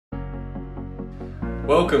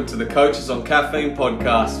Welcome to the Coaches on Caffeine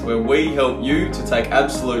podcast, where we help you to take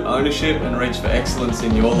absolute ownership and reach for excellence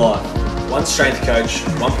in your life. One strength coach,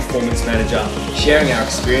 one performance manager, sharing our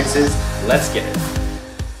experiences. Let's get it.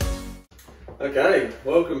 Okay,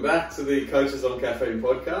 welcome back to the Coaches on Caffeine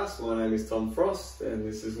podcast. My name is Tom Frost and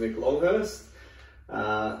this is Nick Longhurst.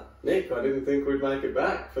 Nick, I didn't think we'd make it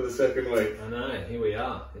back for the second week. I know, here we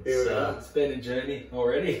are. It's been a journey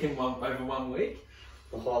already in over 1 week.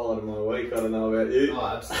 The highlight of my week, I don't know about you. Oh,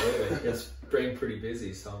 absolutely. It's been pretty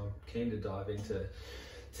busy, so I'm keen to dive into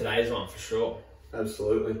today's one for sure.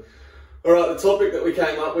 Absolutely. All right, the topic that we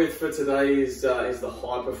came up with for today is the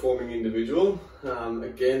high-performing individual.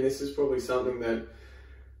 Again, this is probably something that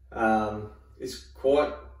is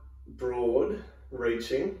quite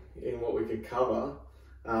broad-reaching in what we could cover,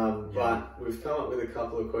 but we've come up with a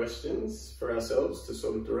couple of questions for ourselves to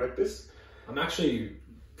sort of direct us. I'm actually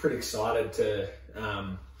pretty excited to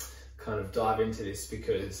kind of dive into this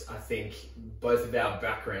because I think both of our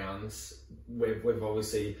backgrounds, we've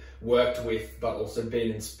obviously worked with, but also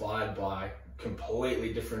been inspired by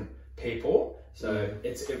completely different people. So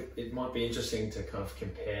it might be interesting to kind of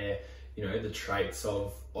compare, the traits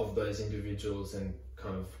of those individuals and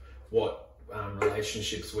kind of what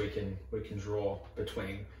relationships we can draw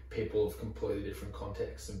between people of completely different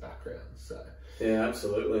contexts and backgrounds. So yeah,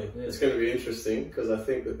 absolutely. Yeah. It's going to be interesting because I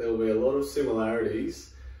think that there'll be a lot of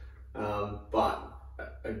similarities, but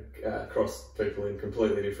across people in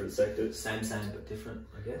completely different sectors. Same, but different,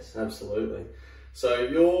 I guess. Absolutely. So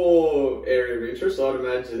your area of interest, I'd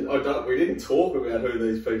imagine, we didn't talk about who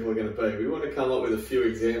these people are going to be. We want to come up with a few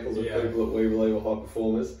examples of people that we believe are high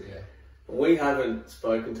performers. Yeah. And we haven't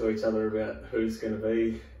spoken to each other about who's going to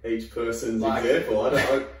be each person's example.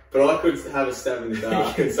 But I could have a stab in the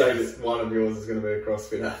dark and say that one of yours is going to be a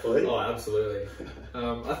CrossFit athlete. Oh, absolutely.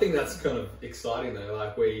 I think that's kind of exciting though.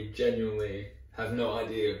 Like, we genuinely have no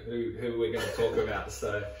idea who we're going to talk about.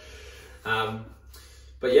 So,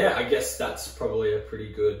 but yeah, I guess that's probably a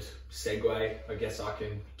pretty good segue. I guess I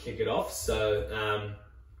can kick it off. So,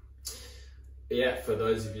 yeah, for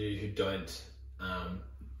those of you who don't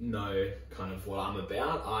know kind of what I'm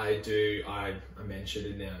about, I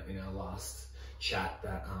mentioned in our last chat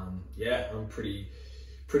that I'm pretty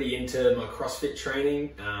into my CrossFit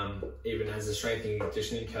training, even as a strength and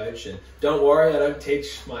conditioning coach. And don't worry, I don't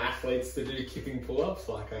teach my athletes to do kipping pull-ups.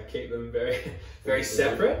 Like, I keep them very very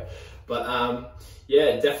separate. But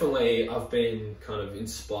yeah, definitely I've been kind of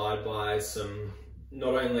inspired by some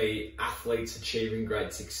not only athletes achieving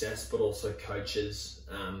great success, but also coaches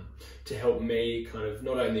to help me kind of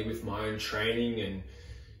not only with my own training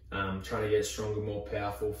and trying to get stronger, more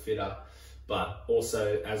powerful, fitter, but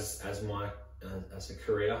also as a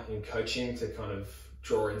career in coaching to kind of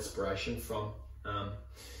draw inspiration from.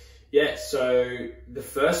 So the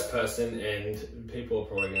first person, and people are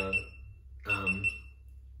probably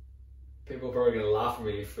gonna laugh at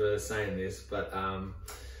me for saying this, but one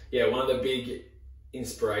of the big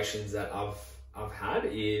inspirations that I've had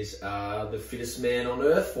is the fittest man on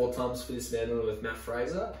earth, 4 times fittest man on earth, Matt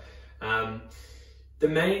Fraser. The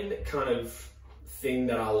main kind of thing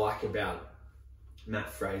that I like about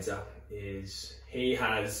Matt Fraser is he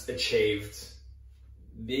has achieved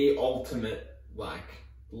the ultimate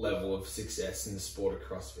level of success in the sport of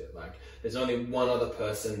CrossFit. Like, there's only one other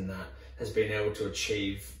person that has been able to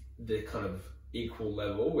achieve the kind of equal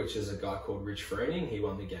level, which is a guy called Rich Froning. He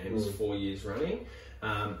won the games 4 years running.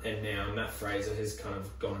 And now Matt Fraser has kind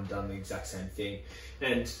of gone and done the exact same thing.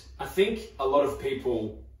 And I think a lot of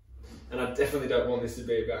people, and I definitely don't want this to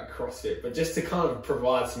be about CrossFit, but just to kind of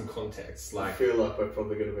provide some context. I feel like we're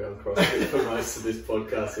probably going to be on CrossFit for most of this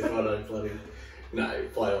podcast if I don't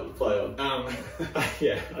play on.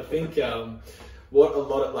 Yeah, I think what a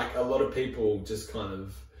lot of people just kind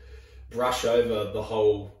of brush over the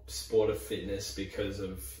whole sport of fitness because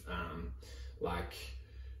of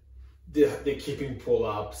the kipping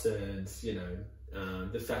pull-ups and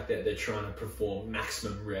the fact that they're trying to perform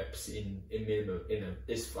maximum reps in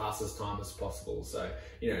as fast as time as possible. So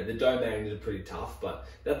the domains are pretty tough, but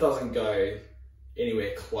that doesn't go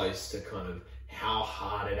anywhere close to kind of how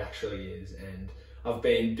hard it actually is. And I've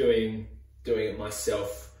been doing it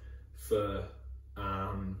myself for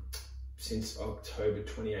since October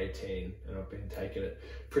 2018, and I've been taking it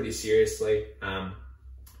pretty seriously. And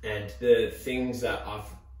the things that I've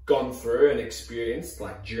gone through and experienced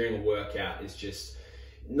during a workout is just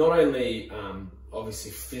not only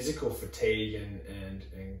obviously physical fatigue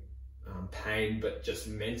and pain, but just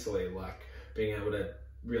mentally, being able to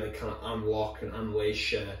really kind of unlock and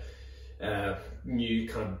unleash a new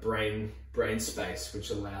kind of brain space, which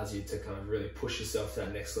allows you to kind of really push yourself to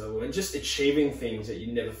that next level and just achieving things that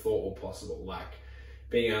you never thought were possible.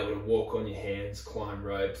 being able to walk on your hands, climb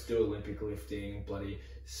ropes, do Olympic lifting, bloody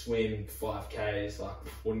swim 5Ks, like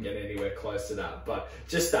wouldn't get anywhere close to that. But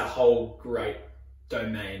just that whole great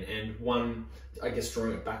domain. And one, I guess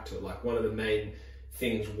drawing it back to it, like one of the main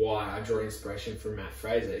things why I draw inspiration from Matt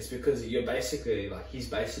Fraser is because you're basically like, he's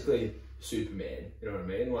basically Superman, you know what I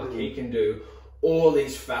mean? Like he can do all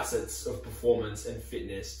these facets of performance and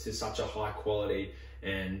fitness to such a high quality,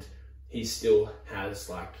 and he still has,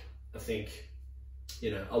 like, I think,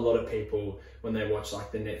 you know, a lot of people when they watch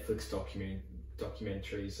like the Netflix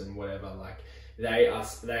documentaries and whatever, like they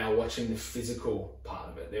are watching the physical part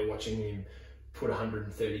of it. They're watching him put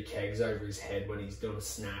 130 kegs over his head when he's doing a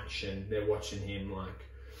snatch, and they're watching him, like,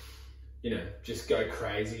 you know, just go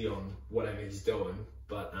crazy on whatever he's doing.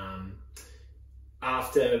 But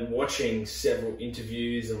after watching several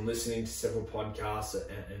interviews and listening to several podcasts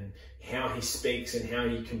and how he speaks and how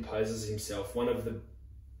he composes himself, one of the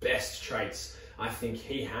best traits I think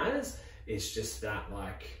he has is just that,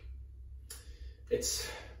 like, it's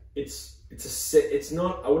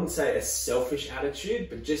not, I wouldn't say a selfish attitude,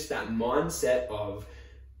 but just that mindset of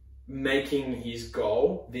making his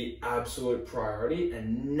goal the absolute priority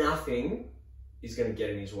and nothing is going to get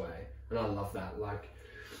in his way. And I love that. Like,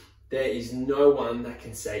 there is no one that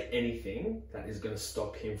can say anything that is going to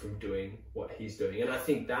stop him from doing what he's doing. And I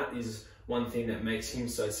think that is one thing that makes him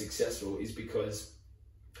so successful, is because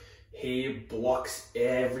he blocks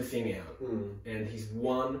everything out. And his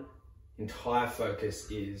one entire focus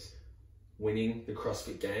is winning the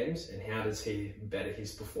CrossFit Games and how does he better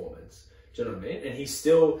his performance. Do you know what I mean? And he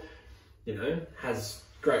still, you know, has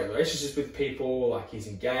great relationships with people, like he's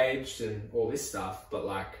engaged and all this stuff, but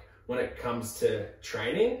like when it comes to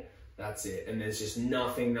training, that's it. And there's just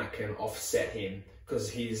nothing that can offset him,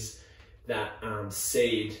 because that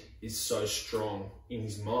seed is so strong in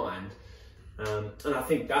his mind. And I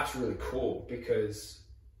think that's really cool because,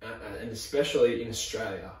 and especially in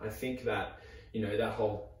Australia, I think that, you know, that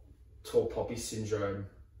whole tall poppy syndrome,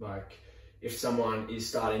 like if someone is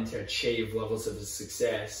starting to achieve levels of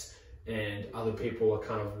success and other people are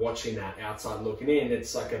kind of watching that outside looking in,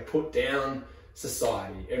 it's like a put down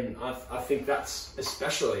society. And I think that's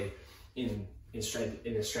especially in a strength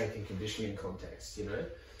and conditioning context, you know,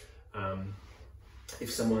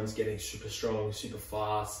 if someone's getting super strong, super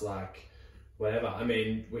fast, like whatever. I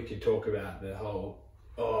mean, we could talk about the whole,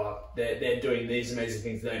 oh, they're doing these amazing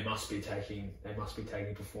things, they must be taking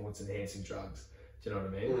performance enhancing drugs. Do you know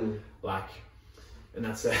what I mean? Like, and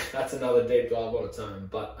that's another deep dive on its own.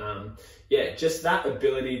 But yeah, just that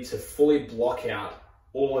ability to fully block out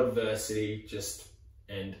all adversity,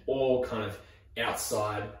 and all kind of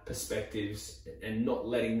outside perspectives, and not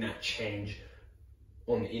letting that change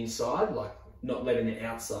on the inside, like not letting the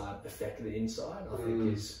outside affect the inside, I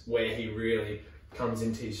think is where he really comes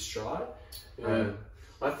into his stride.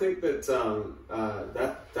 I think that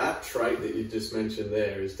that trait that you just mentioned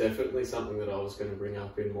there is definitely something that I was going to bring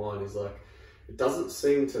up in mine, is like, it doesn't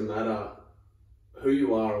seem to matter who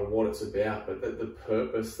you are or what it's about, but that the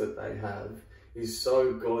purpose that they have is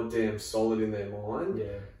so goddamn solid in their mind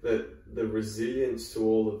that the resilience to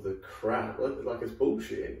all of the crap, like it's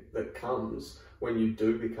bullshit, that comes when you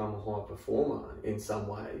do become a high performer in some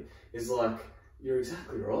way, is like, you're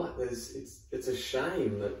exactly right. It's a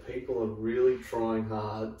shame that people are really trying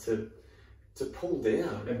hard to pull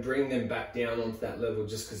down and bring them back down onto that level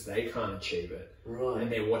just because they can't achieve it. Right.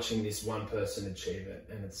 And they're watching this one person achieve it,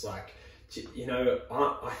 and it's like, you know,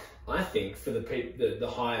 I think for the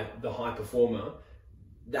high performer,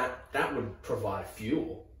 that would provide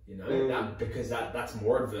fuel. You know, because that's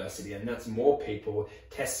more adversity, and that's more people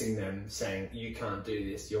testing them, saying, you can't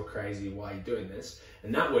do this, you're crazy, why are you doing this?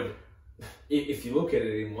 And that would, if you look at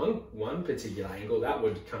it in one particular angle, that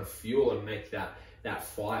would kind of fuel and make that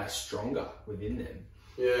fire stronger within them.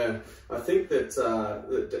 Yeah, I think that,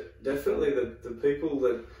 definitely the people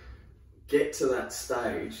that get to that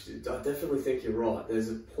stage, I definitely think you're right. There's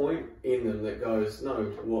a point in them that goes,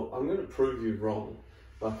 no, well, I'm going to prove you wrong.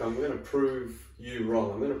 Like, I'm going to prove you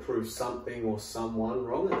wrong. I'm going to prove something or someone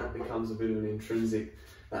wrong, and that becomes a bit of an intrinsic,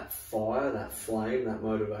 that fire, that flame, that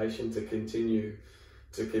motivation to continue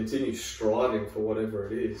striving for whatever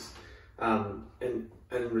it is. And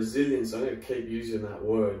resilience, I'm going to keep using that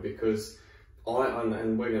word, because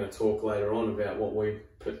and we're going to talk later on about what we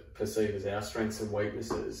perceive as our strengths and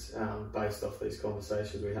weaknesses based off these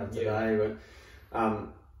conversations we had today. But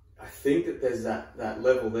I think that there's that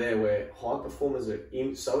level there where high performers are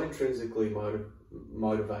so intrinsically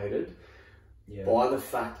motivated by the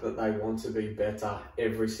fact that they want to be better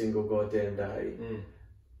every single goddamn day,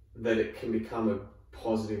 that it can become a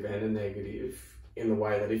positive and a negative, in the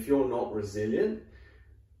way that if you're not resilient,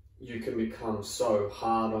 you can become so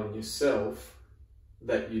hard on yourself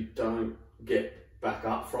that you don't get back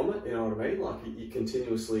up from it, you know what I mean? Like you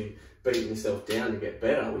continuously beating yourself down to get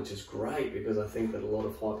better, which is great, because I think that a lot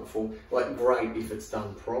of high performers, like great if it's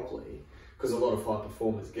done properly, because a lot of high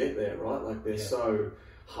performers get there, right? Like they're so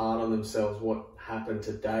hard on themselves. What happened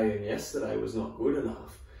today and yesterday was not good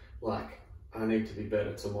enough. Like I need to be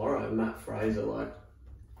better tomorrow. And Matt Fraser, like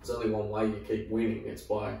there's only one way you keep winning. It's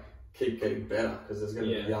by keep getting better, because there's going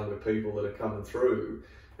to be younger people that are coming through,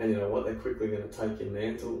 and you know what, they're quickly going to take your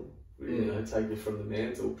mantle, you know, take you from the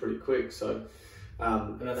mantle pretty quick. So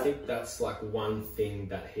and I think that's like one thing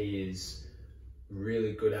that he is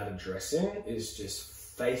really good at addressing, is just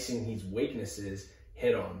facing his weaknesses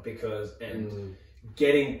head on, because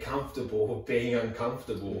getting comfortable being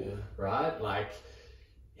uncomfortable, right? Like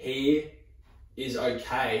he is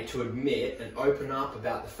okay to admit and open up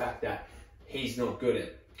about the fact that he's not good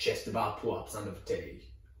at chest to bar pull-ups under fatigue,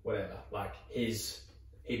 whatever. Like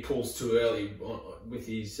he pulls too early with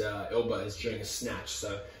his elbows during a snatch,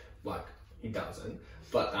 so like he doesn't.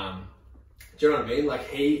 But do you know what I mean? Like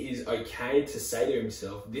he is okay to say to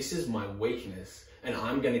himself, this is my weakness and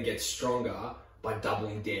I'm going to get stronger by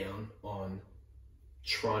doubling down on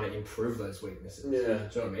trying to improve those weaknesses. Yeah. Do you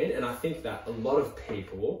know what I mean? And I think that a lot of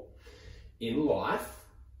people in life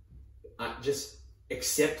just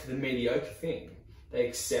accept the mediocre thing. They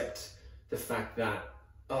accept the fact that,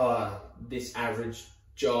 this average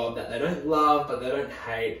job that they don't love, but they don't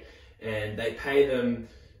hate, and they pay them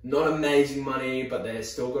not amazing money, but they've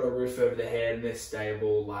still got a roof over their head and they're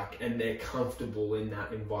stable, like, and they're comfortable in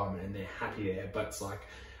that environment and they're happy there. But it's like,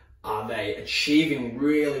 are they achieving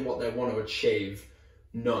really what they want to achieve?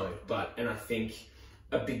 No. And I think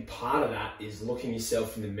a big part of that is looking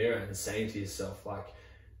yourself in the mirror and saying to yourself, like,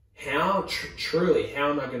 how truly, how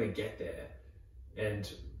am I going to get there?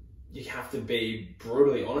 And you have to be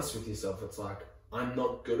brutally honest with yourself. It's like, I'm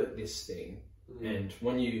not good at this thing. And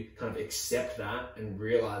when you kind of accept that and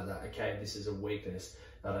realize that, okay, this is a weakness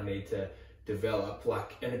that I need to develop,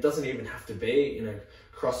 like, and it doesn't even have to be in a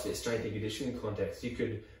CrossFit strength and conditioning context. You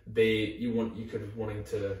could be, wanting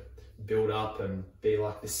to build up and be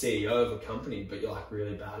like the CEO of a company, but you're like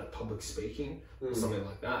really bad at public speaking or something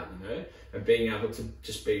like that, you know? And being able to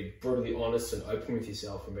just be brutally honest and open with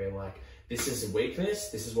yourself and being like, this is a weakness,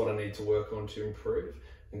 this is what I need to work on to improve,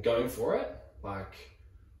 and going for it, like,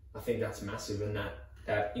 I think that's massive. And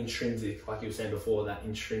that intrinsic, like you were saying before, that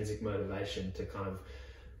intrinsic motivation to kind of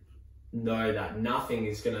know that nothing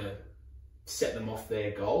is going to set them off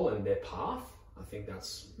their goal and their path. I think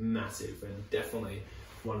that's massive, and definitely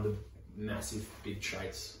one of the massive big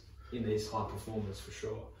traits in these high performers for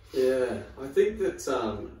sure. Yeah, I think that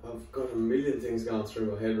I've got a million things going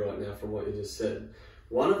through my head right now from what you just said.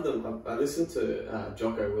 One of them, I listened to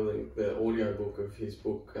Jocko Willink, the audiobook of his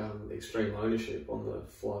book, Extreme Ownership, on the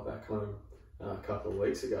flight back home a couple of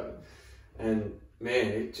weeks ago. And man,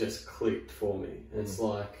 it just clicked for me. It's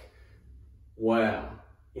like, wow,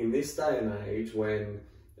 in this day and age when,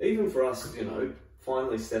 even for us, you know,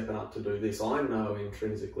 finally stepping up to do this, I know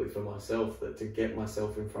intrinsically for myself that to get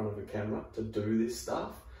myself in front of a camera to do this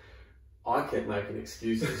stuff, I kept making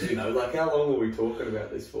excuses, you know, like how long were we talking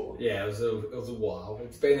about this for? Yeah, it was a while.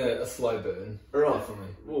 It's been a slow burn. Right. Definitely.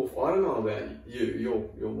 Well, I don't know about you,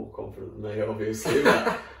 you're more confident than me, obviously,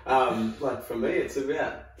 but like for me, it's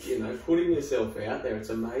about, you know, putting yourself out there. It's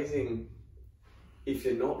amazing if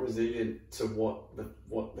you're not resilient to what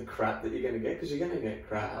the crap that you're going to get, because you're going to get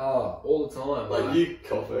crap. Oh, all the time. Like you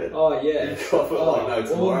cop it. Oh, yeah. You cop it like no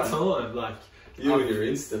tomorrow. All the time. Like, you and your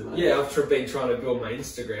Insta, mate. Yeah, I've been trying to build my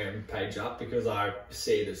Instagram page up because I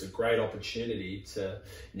see it as a great opportunity to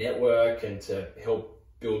network and to help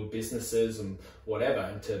build businesses and whatever,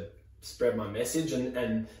 and to spread my message.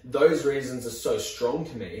 And those reasons are so strong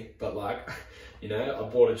to me. But like, you know, I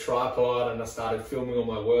bought a tripod and I started filming all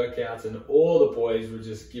my workouts, and all the boys were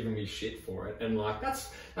just giving me shit for it. And like, that's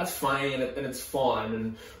funny and it's fine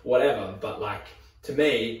and whatever. But like, to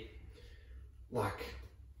me, like,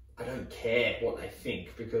 I don't care what they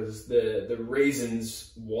think, because the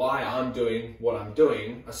reasons why I'm doing what I'm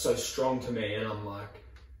doing are so strong to me, and I'm like,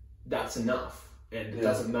 that's enough. And it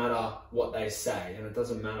doesn't matter what they say, and it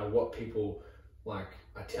doesn't matter what people like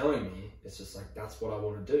are telling me. It's just like, that's what I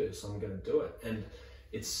want to do, so I'm going to do it. And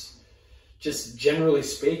it's just, generally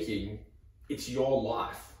speaking, it's your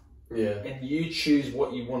life. Yeah. And you choose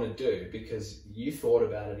what you want to do because you thought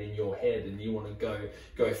about it in your head and you want to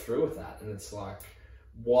go through with that. And it's like,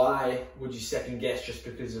 why would you second guess just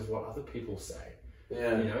because of what other people say?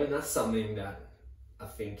 Yeah. You know, and that's something that I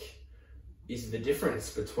think is the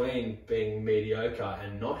difference between being mediocre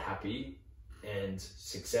and not happy and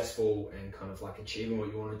successful and kind of like achieving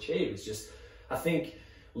what you want to achieve. It's just, I think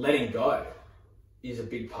letting go is a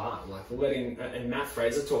big part. Like letting, and Matt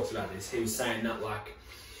Fraser talks about this. He was saying that like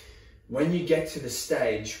when you get to the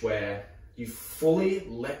stage where you fully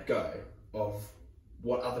let go of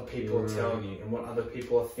what other people are telling you and what other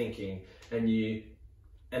people are thinking, and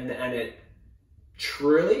it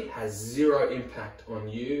truly has zero impact on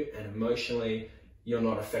you, and emotionally you're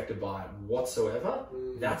not affected by it whatsoever,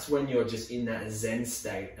 that's when you're just in that Zen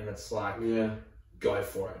state, and it's like, go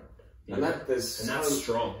for it. And that's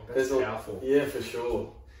strong. That's powerful. Yeah, for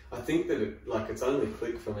sure. I think that it's only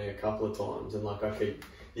clicked for me a couple of times, and like I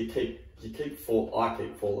keep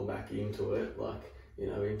falling back into it, like, you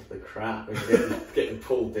know, into the crap and getting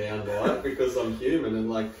pulled down by it, because I'm human. And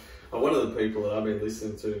like one of the people that I've been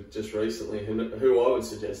listening to just recently, who I would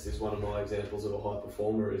suggest is one of my examples of a high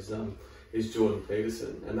performer, is Jordan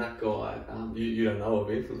Peterson. And that guy, you don't know of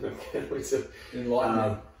him, enlighten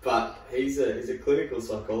me. But he's a clinical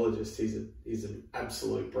psychologist. He's an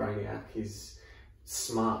absolute brainiac. He's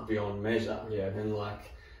smart beyond measure. Yeah. And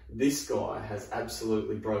like this guy has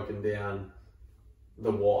absolutely broken down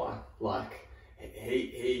the why. Like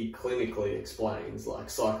he clinically explains, like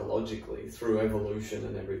psychologically through evolution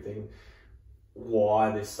and everything, why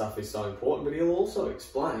this stuff is so important. But he'll also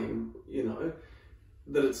explain, you know,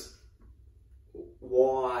 that it's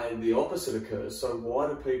why the opposite occurs. So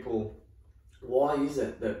why is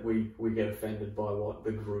it that we get offended by what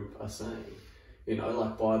the group are saying? You know,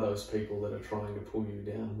 like by those people that are trying to pull you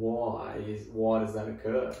down. Why does that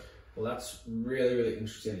occur? Well, that's really, really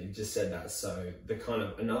interesting that you just said that. So the kind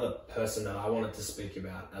of another person that I wanted to speak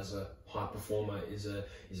about as a high performer is a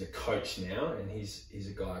coach now, and he's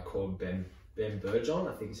a guy called Ben Burgon,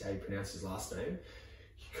 I think is how you pronounce his last name.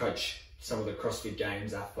 He coached some of the CrossFit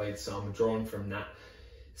Games athletes, so I'm drawn from that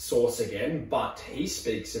source again. But he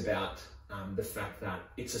speaks about the fact that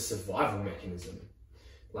it's a survival mechanism.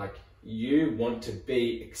 Like, you want to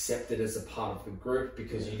be accepted as a part of the group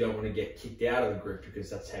because you don't want to get kicked out of the group, because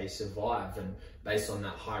that's how you survive. And based on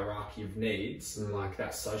that hierarchy of needs, like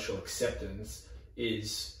that social acceptance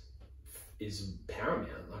is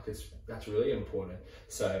paramount. Like that's really important.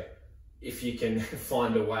 So if you can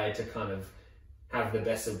find a way to kind of have the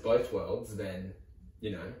best of both worlds, then, you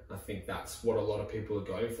know, I think that's what a lot of people are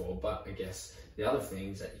going for. But I guess the other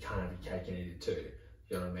thing is that you can't have your cake and eat it too.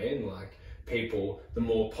 You know what I mean? Like, people, the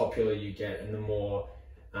more popular you get and the more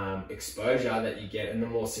exposure that you get and the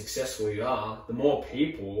more successful you are, the more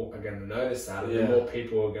people are going to notice that, and the more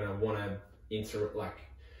people are going to want to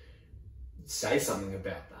say something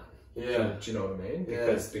about that. Yeah. Do you know what I mean?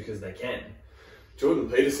 Because they can. Jordan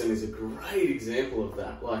Peterson is a great example of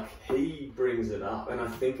that. Like, he brings it up, and I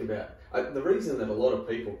think about the reason that a lot of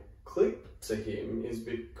people click to him is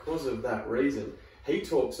because of that reason. He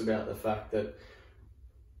talks about the fact that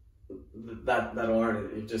irony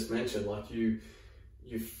that you just mentioned, like you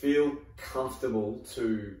feel comfortable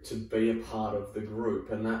to be a part of the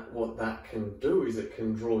group, and that what that can do is it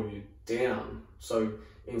can draw you down. So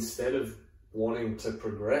instead of wanting to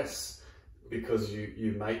progress because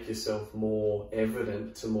you make yourself more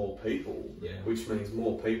evident to more people, which means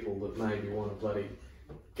more people that maybe want to bloody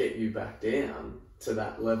get you back down to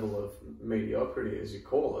that level of mediocrity, as you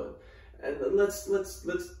call it. And let's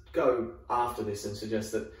go after this and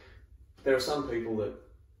suggest that there are some people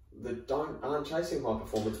that aren't chasing high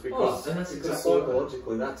performance because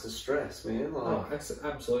psychologically that's a stress, man. Like,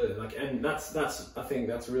 absolutely. Like, and that's I think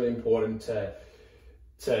that's really important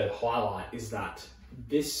to highlight, is that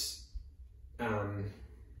this, you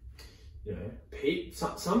know,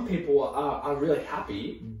 some people are really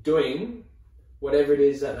happy doing whatever it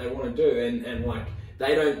is that they want to do, and like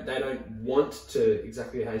they don't want to,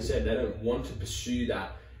 exactly how you said, they don't want to pursue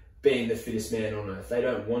that, being the fittest man on earth. They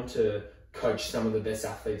don't want to coach some of the best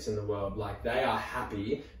athletes in the world. Like, they are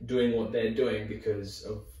happy doing what they're doing because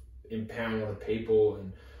of empowering other people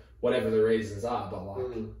and whatever the reasons are. But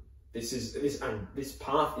like, this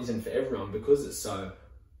path isn't for everyone because it's so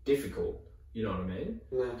difficult. You know what I mean?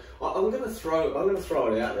 Yeah. I'm gonna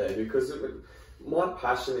throw it out there because my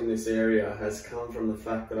passion in this area has come from the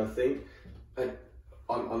fact that I think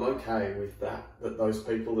I'm okay with that those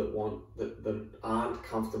people that aren't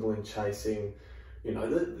comfortable in chasing, you know,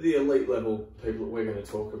 the elite level people that we're going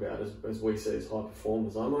to talk about as we see as high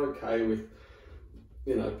performers. I'm okay with,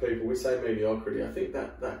 you know, people, we say mediocrity. I think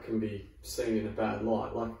that can be seen in a bad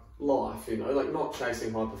light. Like life, you know, like not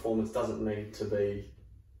chasing high performance doesn't need to be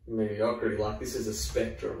mediocrity. Like, this is a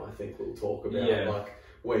spectrum, I think we'll talk about, like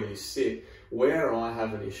where you sit. Where I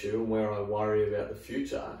have an issue and where I worry about the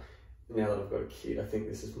future, now that I've got a kid, I think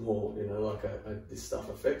this is more, you know, like this stuff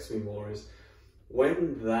affects me more, is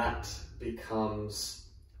when that becomes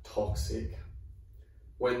toxic,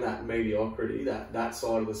 when that mediocrity, that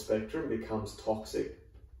side of the spectrum becomes toxic,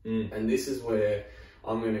 and this is where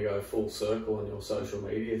I'm going to go full circle on your social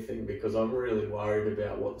media thing, because I'm really worried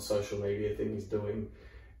about what the social media thing is doing,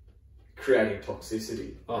 creating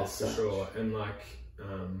toxicity. Oh, for sure. And like,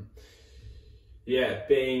 yeah,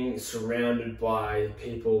 being surrounded by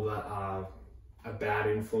people that are a bad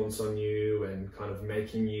influence on you and kind of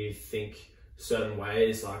making you think certain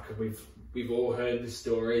ways. Like we've all heard the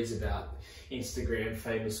stories about Instagram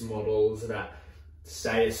famous models that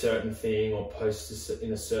say a certain thing or post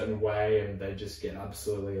in a certain way and they just get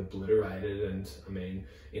absolutely obliterated. And I mean,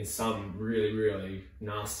 in some really, really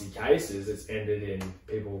nasty cases, it's ended in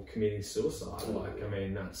people committing suicide. Like, I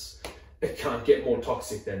mean, it can't get more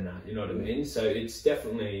toxic than that, you know what I mean? So it's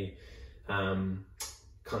definitely kind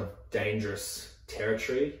of dangerous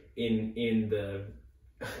territory in the,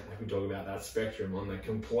 we talk about that spectrum, on the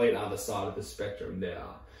complete other side of the spectrum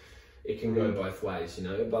it can go both ways, you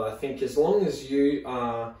know. But I think as long as you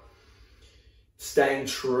are staying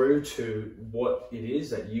true to what it is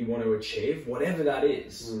that you want to achieve, whatever that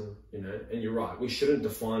is, you know, and you're right, we shouldn't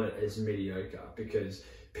define it as mediocre, because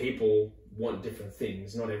people want different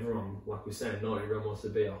things. Not everyone, like we said, not everyone wants to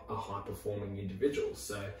be a high-performing individual.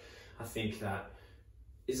 So I think that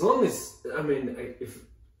as long as, I mean,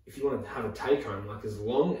 if you want to have a take-home, like as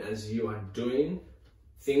long as you are doing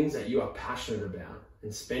things that you are passionate about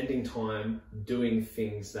and spending time doing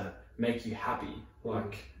things that make you happy,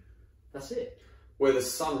 like, that's it. Where the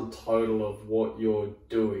sum total of what you're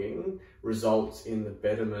doing results in the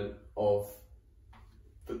betterment of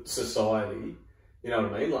the society, you know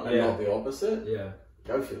what I mean? Like, and not the opposite. Yeah.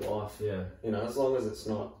 Go for your life. Yeah. You know, as long as it's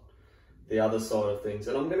not the other side of things.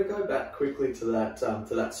 And I'm going to go back quickly to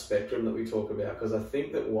that spectrum that we talk about, because I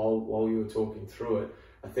think that while you were talking through it,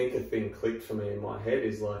 I think a thing clicked for me in my head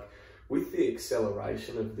is like, with the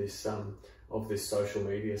acceleration of this social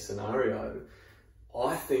media scenario,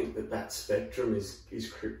 I think that spectrum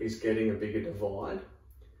is getting a bigger divide.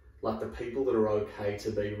 Like the people that are okay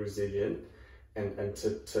to be resilient and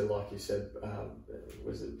to like you said,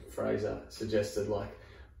 was it Fraser suggested, like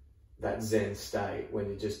that Zen state when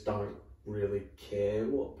you just don't really care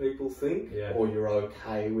what people think, or you're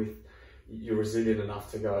okay with, you're resilient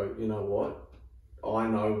enough to go, you know what, I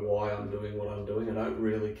know why I'm doing what I'm doing. I don't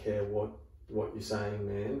really care what you're saying,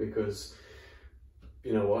 man, because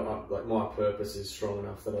you know what, like my purpose is strong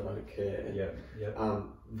enough that I don't care.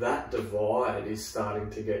 That divide is starting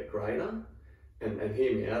to get greater, and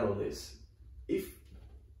hear me out on this. If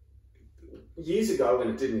years ago, when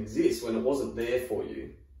it didn't exist, when it wasn't there for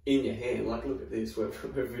you in your hand, like look at this, we're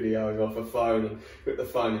videoing off a phone and we've got the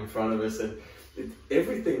phone in front of us, and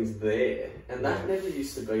everything's there, and that never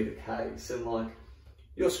used to be the case. And like,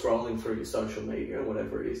 you're scrolling through your social media and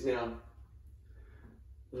whatever it is now,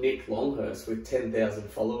 Nick Longhurst with 10,000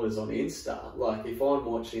 followers on Insta, like if I'm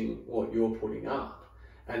watching what you're putting up,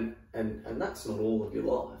 and that's not all of your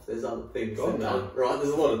life. There's other things that don't, right?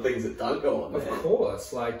 There's a lot of things that don't go on there. Of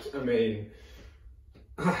course, like, I mean,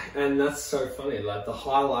 and that's so funny, like the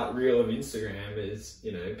highlight reel of Instagram is,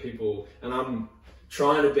 you know, people, and I'm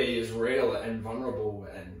trying to be as real and vulnerable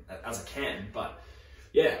and as I can, but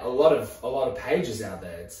yeah, a lot of pages out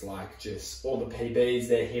there, it's like just all the PBs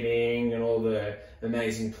they're hitting and all the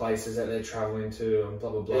amazing places that they're traveling to and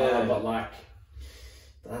blah blah blah, but like,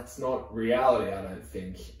 that's not reality, I don't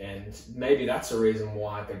think. And maybe that's a reason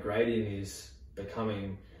why the gradient is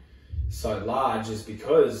becoming so large, is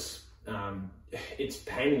because it's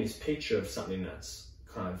painting this picture of something that's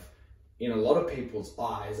kind of, in a lot of people's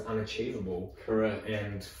eyes, unachievable. Correct.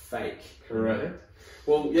 And fake. Correct. You know?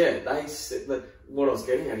 Well, yeah, they said that. What I was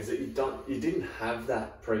getting at is that you didn't have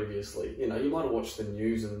that previously. You know, you might have watched the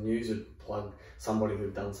news and the news would plug somebody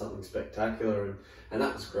who'd done something spectacular, and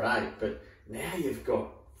that was great. But now you've got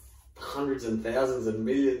hundreds and thousands and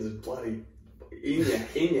millions of bloody in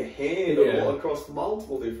your hand, or across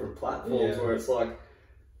multiple different platforms, where it's like,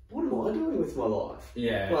 what am I doing with my life?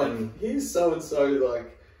 Yeah. Like, here's so and so,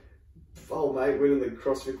 like, old mate winning the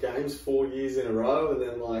CrossFit Games 4 years in a row, and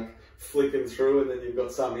then like flicking through, and then you've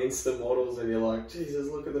got some Insta models, and you're like, Jesus,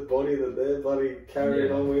 look at the body that they're bloody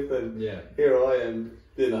carrying on with, and here I am,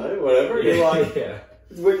 you know, whatever. And you're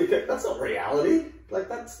like, that's not reality. Like,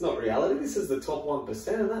 that's not reality. This is the top 1%,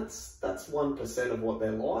 and that's 1% of what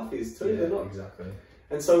their life is too. They're not exactly.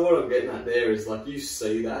 And so what I'm getting at there is, like, you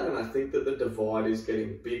see that, and I think that the divide is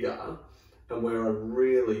getting bigger. And where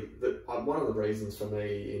one of the reasons for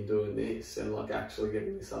me in doing this and like actually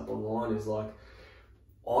getting this up online is like,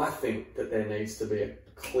 I think that there needs to be a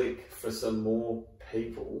click for some more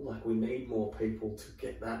people. Like, we need more people to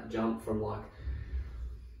get that jump from like,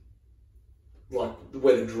 like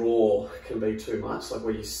where the draw can be too much, like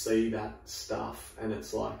where you see that stuff and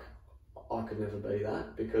it's like, I could never be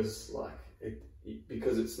that, because like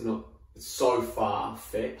because it's so far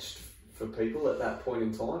fetched for people at that point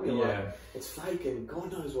in time. You're like, it's fake, and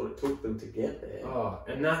God knows what it took them to get there. Oh,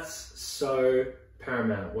 and that's so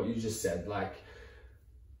paramount what you just said. Like,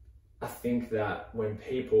 I think that when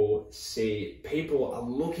people are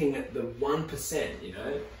looking at the 1%, you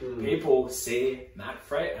know, people see Matt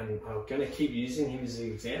Fraser, and I'm going to keep using him as an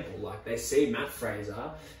example. Like, they see Matt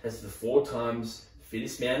Fraser as the 4 times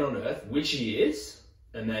fittest man on earth, which he is,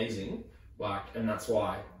 amazing. Like, and that's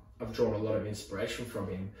why I've drawn a lot of inspiration from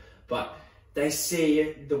him. But they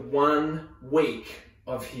see the 1 week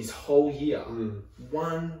of his whole year.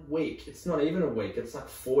 1 week. It's not even a week. It's like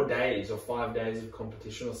 4 days or 5 days of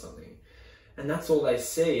competition or something. And that's all they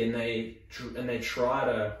see, and they try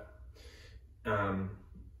to,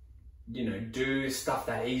 you know, do stuff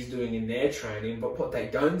that he's doing in their training. But what they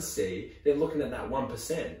don't see, they're looking at that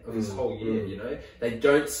 1% of his whole year. You know, they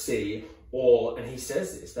don't see all, and he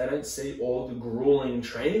says this, they don't see all the grueling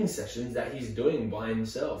training sessions that he's doing by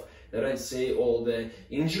himself. They don't see all the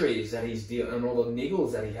injuries that he's dealing, and all the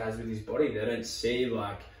niggles that he has with his body. They don't see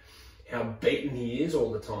like how beaten he is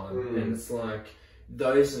all the time, and it's like,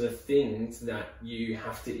 those are the things that you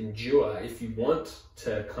have to endure if you want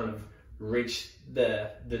to kind of reach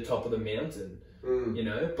the top of the mountain, you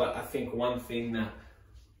know. But I think one thing that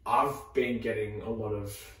I've been getting a lot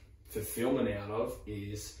of fulfillment out of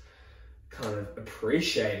is kind of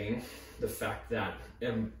appreciating the fact that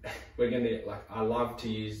we're gonna, like, I love to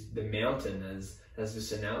use the mountain as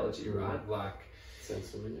this analogy, right? Like, sounds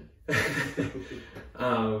familiar.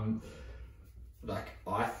 Like,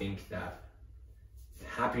 I think that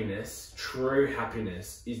happiness, true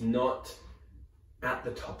happiness, is not at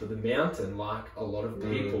the top of the mountain like a lot of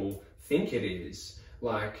people think it is.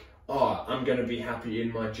 Like, oh, I'm going to be happy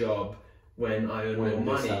in my job when I earn more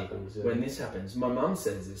money. When this happens. My mum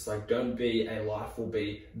says this, like, don't be a life will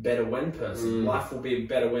be better when person. Life will be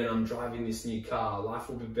better when I'm driving this new car. Life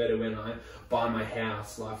will be better when I buy my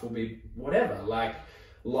house. Life will be whatever. Like,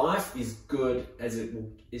 life is good as it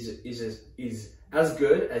is as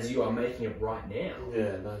good as you are making it right now.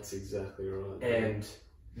 Yeah, that's exactly right. And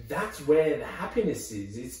that's where the happiness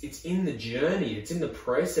is. It's in the journey. It's in the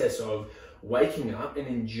process of waking up and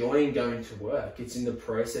enjoying going to work. It's in the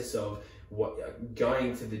process of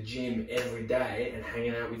going to the gym every day and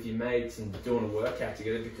hanging out with your mates and doing a workout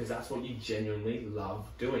together, because that's what you genuinely love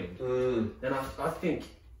doing. And I think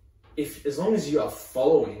as long as you are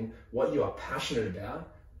following what you are passionate about,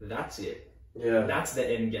 that's it. Yeah. That's the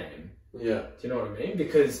end game. Yeah. Do you know what I mean?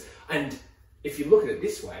 Because, and if you look at it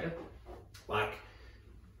this way, like,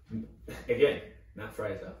 again, Matt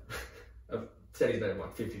Fraser, I've said his name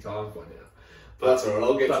like 50 times by now. But that's alright,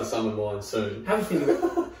 I'll get to some of mine soon. Have a think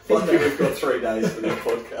about we've got 3 days for the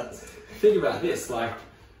podcast. Think about this, like,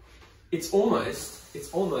 it's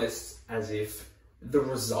almost as if the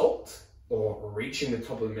result, or reaching the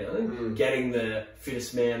top of the mountain, getting the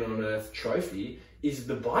fittest man on earth trophy, is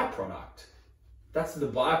the byproduct. That's the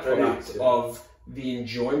byproduct of the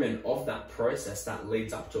enjoyment of that process that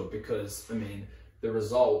leads up to it. Because, I mean, the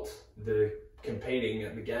result, the competing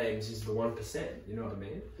at the games, is the 1%. You know what I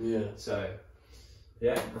mean? Yeah. So,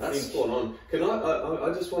 yeah, that's spot on. Can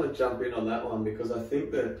I just want to jump in on that one, because I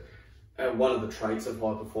think that one of the traits of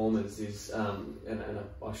high performers is, and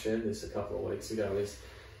I shared this a couple of weeks ago, is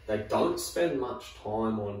they don't spend much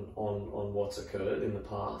time on what's occurred in the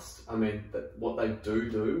past. I mean, what they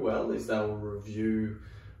do well is they'll review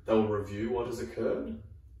what has occurred,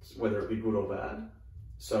 whether it be good or bad.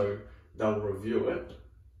 So they'll review it,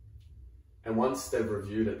 and once they've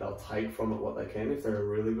reviewed it, they'll take from it what they can if they're a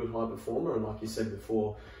really good high performer. And like you said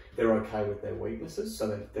before, they're okay with their weaknesses,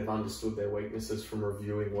 so they've understood their weaknesses from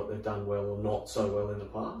reviewing what they've done well or not so well in the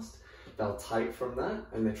past. They'll take from that,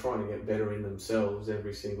 and they're trying to get better in themselves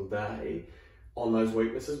every single day on those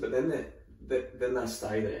weaknesses. But then they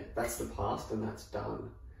stay there. That's the past, and that's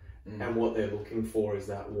done. And what they're looking for is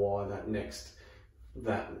that why,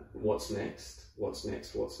 what's next?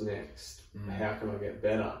 How can I get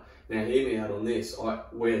better? Now, hear me out on this.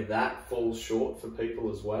 Where that falls short for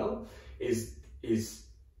people as well is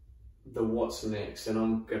the what's next. And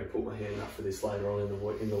I'm going to put my hand up for this later on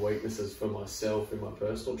in the weaknesses for myself, in my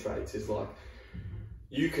personal traits, is like,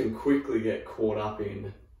 you can quickly get caught up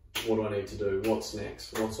in, what do I need to do? What's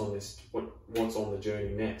next? What's on the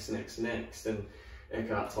journey next? And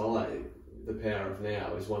Eckhart Tolle, The Power of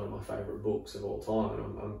Now, is one of my favourite books of all time.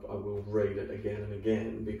 And I will read it again and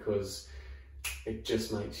again, because it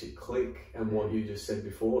just makes you click. And what you just said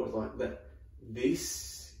before is like that.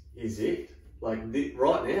 This is it. like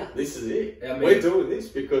right now, this is it. I mean, we're doing this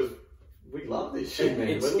because we love this shit, man.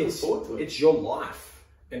 We're looking forward to it. It's your life,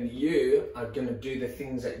 and you are going to do the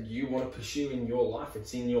things that you want to pursue in your life.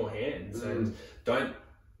 It's in your hands, and don't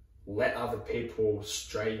let other people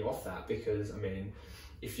stray you off that, because, I mean,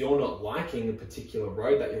 if you're not liking the particular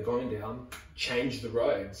road that you're going down, change the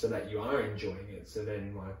road so that you are enjoying it. So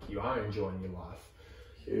then, like, you are enjoying your life.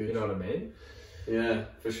 Huge. You know what I mean? Yeah,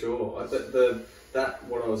 for sure. That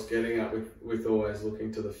what I was getting at with always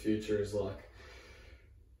looking to the future is like,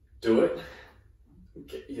 do it.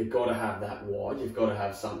 You've got to have that why. You've got to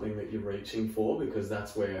have something that you're reaching for, because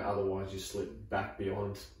that's where otherwise you slip back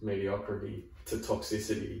beyond mediocrity to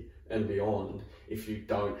toxicity and beyond if you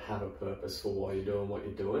don't have a purpose for why you're doing what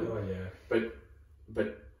you're doing. Oh yeah.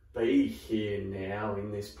 But be here now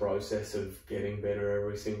in this process of getting better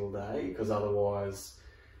every single day, because otherwise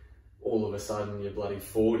all of a sudden you're bloody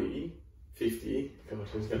 40, 50, God,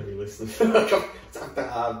 who's going to be listening? It's up to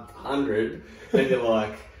 100, and you're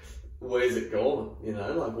like, where's it gone? You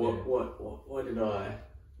know, like where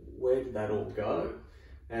did that all go?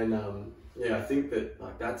 And yeah, I think that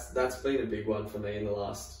like that's been a big one for me in the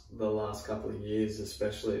last couple of years,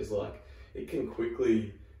 especially, is like it can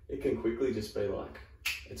quickly just be like,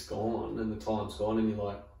 it's gone and the time's gone, and you're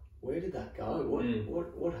like, where did that go?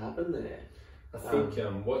 What happened there? I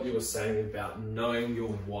think what you were saying about knowing your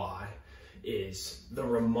why is the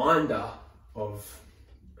reminder of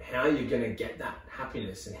how you're going to get that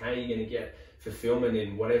happiness and how you're going to get fulfillment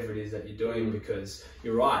in whatever it is that you're doing. Because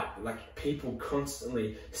you're right, like, people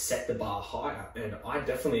constantly set the bar higher, and I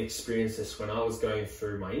definitely experienced this when I was going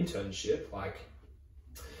through my internship. Like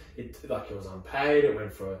it was unpaid, it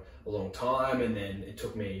went for a long time, and then it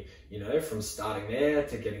took me, you know, from starting there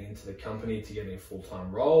to getting into the company to getting a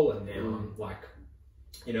full-time role, and now I'm like,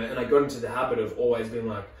 you know, and I got into the habit of always being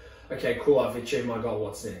like, okay, cool, I've achieved my goal,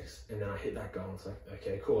 what's next? And then I hit that goal, and it's like,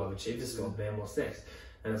 okay, cool, I've achieved this goal, man, what's next?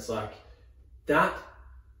 And it's like, that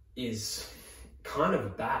is kind of a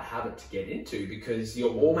bad habit to get into, because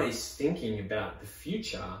you're always thinking about the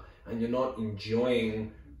future and you're not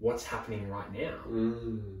enjoying what's happening right now.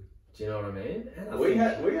 Do you know what I mean? And we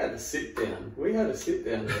had to sit down. We had to sit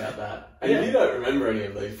down about that. And you don't remember any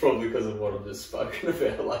of these, probably because of what I've just spoken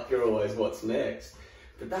about. Like, you're always, what's next?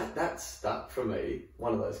 But that stuck for me,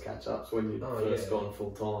 one of those catch-ups when you've first gone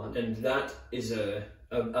full-time. And that is a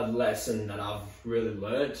lesson that I've really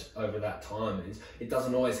learnt over that time, is it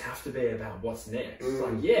doesn't always have to be about what's next.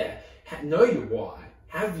 Like, yeah, know your why.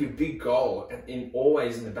 Have your big goal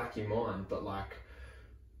always in the back of your mind, but like,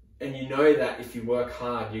 and you know that if you work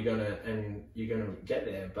hard, you're gonna get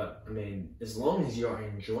there. But I mean, as long as you're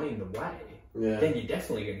enjoying the way, then you're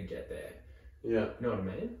definitely gonna get there. Yeah. You know what I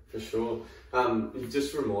mean? For sure. You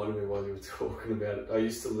just reminded me while you were talking about it. I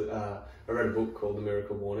used to, I read a book called The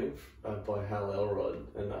Miracle Morning by Hal Elrod,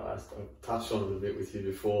 and I touched on it a bit with you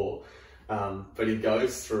before. But he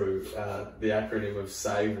goes through the acronym of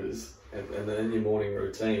SAVERS and then your morning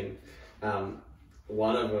routine.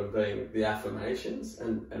 One of them being the affirmations,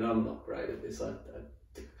 and I'm not great at this.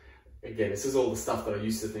 Again, this is all the stuff that I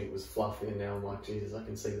used to think was fluffy, and now I'm like, Jesus, I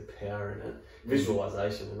can see the power in it.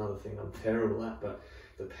 Visualization, another thing I'm terrible at, but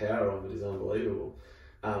the power of it is unbelievable.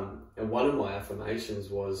 And one of my affirmations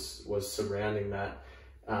was surrounding that.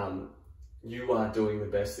 You are doing the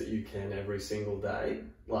best that you can every single day,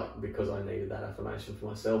 like, because I needed that affirmation for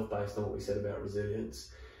myself based on what we said about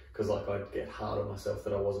resilience. Because like, I'd get hard on myself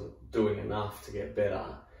that I wasn't doing enough to get better.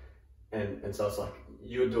 And so it's like,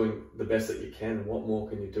 you're doing the best that you can. What more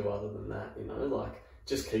can you do other than that? You know, like,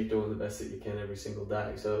 just keep doing the best that you can every single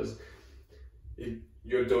day. So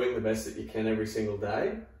you're doing the best that you can every single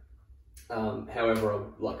day. However,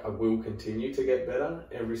 I will continue to get better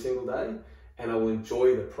every single day, and I will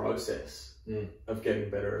enjoy the process of getting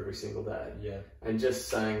better every single day. Yeah. And just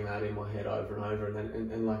saying that in my head over and over, and then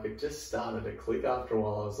and like, it just started to click after a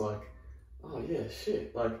while. I was like, oh yeah,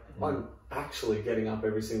 shit. Like, I'm actually getting up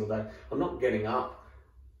every single day. I'm not getting up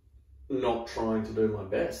not trying to do my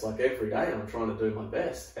best. Like, every day I'm trying to do my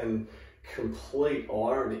best. And complete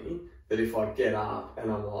irony that if I get up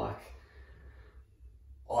and I'm like,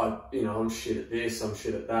 I'm shit at this, I'm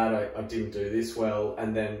shit at that, I didn't do this well,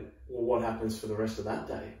 and then, well, what happens for the rest of that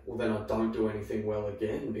day? Well, then I don't do anything well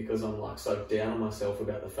again, because I'm like so down on myself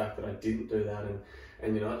about the fact that I didn't do that.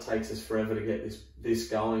 And you know, it takes us forever to get this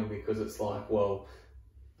going, because it's like, well,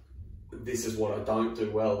 this is what I don't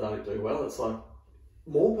do well. It's like,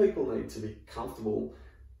 more people need to be comfortable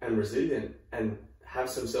and resilient and have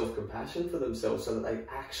some self-compassion for themselves, so that they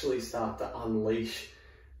actually start to unleash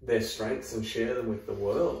their strengths and share them with the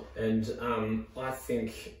world. And I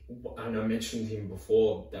think, and I mentioned him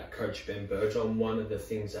before, that coach Ben Burgon, one of the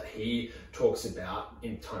things that he talks about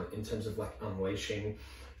in terms of like unleashing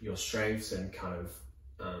your strengths and kind of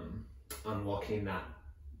unlocking that,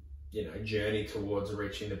 you know, journey towards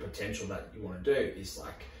reaching the potential that you want to do is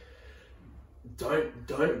like,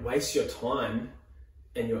 don't waste your time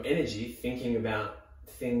and your energy thinking about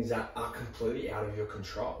things that are completely out of your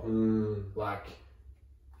control. Like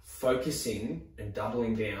focusing and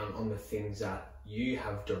doubling down on the things that you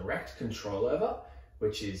have direct control over,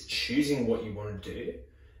 which is choosing what you want to do.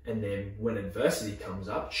 And then when adversity comes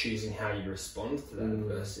up, choosing how you respond to that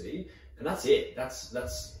adversity. And that's it. That's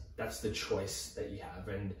the choice that you have.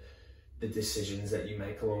 And the decisions that you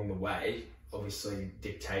make along the way obviously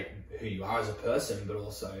dictate who you are as a person, but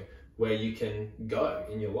also where you can go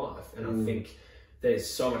in your life. And I think there's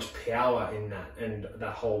so much power in that, and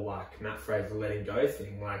that whole like Matt Fraser letting go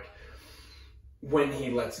thing. Like when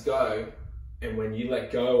he lets go, and when you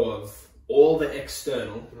let go of all the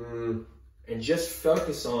external and just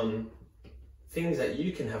focus on things that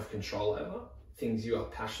you can have control over, things you are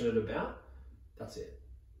passionate about, that's it.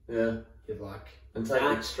 Yeah. You're like, and take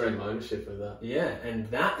extreme ownership of that. Yeah, and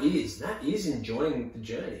that is enjoying the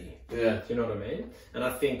journey. Yeah. Do you know what I mean? And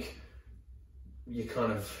I think you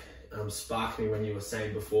kind of sparked me when you were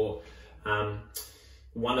saying before,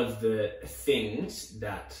 one of the things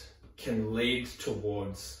that can lead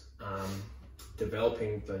towards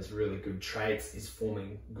developing those really good traits is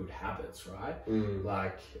forming good habits, right?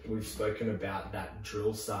 Like we've spoken about that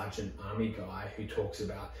drill sergeant army guy who talks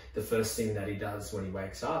about the first thing that he does when he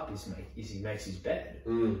wakes up is he makes his bed.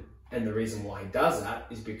 And the reason why he does that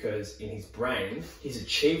is because in his brain, he's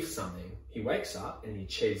achieved something. He wakes up and he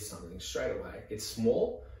achieves something straight away. It's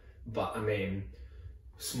small, but I mean,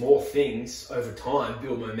 small things over time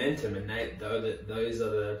build momentum, and those are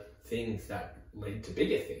the things that lead to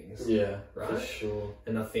bigger things. Yeah, right? For sure.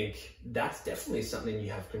 And I think that's definitely something you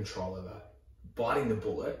have control over. Biting the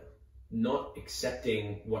bullet, not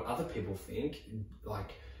accepting what other people think,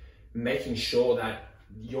 like making sure that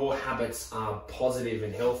your habits are positive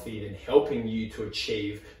and healthy and helping you to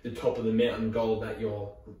achieve the top of the mountain goal that you're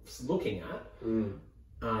looking at.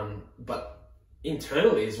 But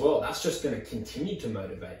internally as well, that's just going to continue to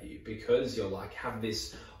motivate you, because you're like have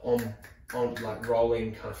this on like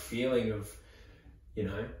rolling kind of feeling of, you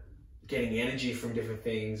know, getting energy from different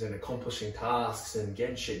things and accomplishing tasks and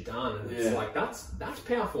getting shit done. And it's like, that's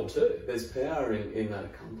powerful too. There's power in that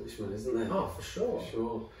accomplishment, isn't there? Oh, for sure. For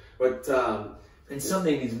sure. But, and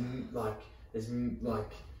something is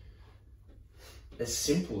as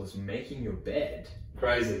simple as making your bed.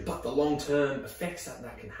 Crazy. But the long-term effects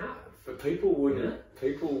that can have. But people wouldn't,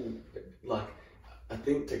 like, I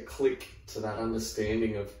think to click to that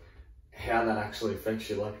understanding of how that actually affects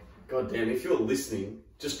you, like, God damn, if you're listening,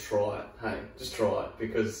 just try it. Hey, just try it,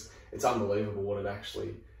 because it's unbelievable what it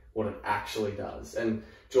actually does. And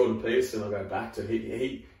Jordan Peterson, I'll go back to,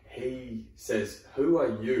 he says, who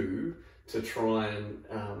are you to try and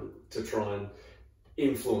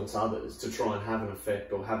influence others, to try and have an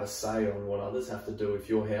effect or have a say on what others have to do if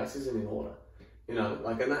your house isn't in order? You know,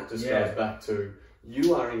 like, and that just goes back to,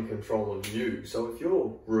 you are in control of you. So if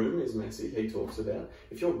your room is messy, he talks about,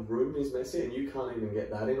 if your room is messy and you can't even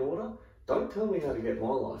get that in order, don't tell me how to get my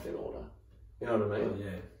life in order. You know what I mean? Oh,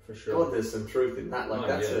 yeah, for sure. God, there's some truth in that. Like,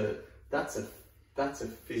 that's a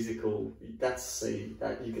physical,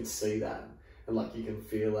 that you can see that, and like you can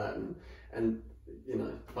feel that, and you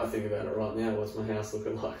know, I think about it right now. What's my house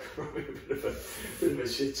looking like? Probably a bit of a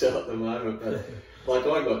shit show at the moment. But like,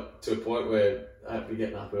 I got to a point where I have to be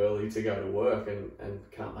getting up early to go to work and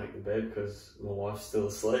can't make the bed because my wife's still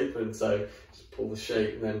asleep, and so just pull the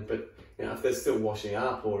sheet, and then, but you know, if they're still washing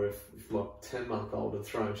up, or if my 10-month-old had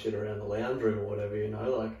thrown shit around the lounge room or whatever, you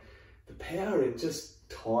know, like the power in just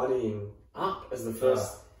tidying up as the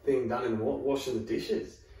first thing done in the morning, washing the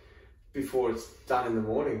dishes before it's done in the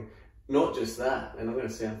morning. Not just that, and I'm going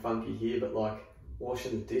to sound funky here, but like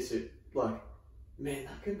washing the dishes, like, man,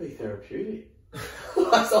 that can be therapeutic.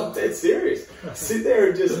 I'm dead serious. Sit there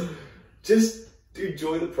and just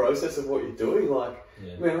enjoy the process of what you're doing. Like,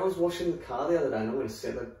 man, I was washing the car the other day, and I'm going to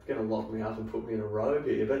say they're going to lock me up and put me in a robe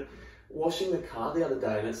here, but washing the car the other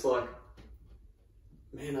day, and it's like,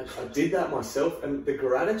 man, I did that myself, and the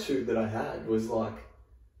gratitude that I had was like,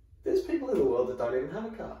 there's people in the world that don't even have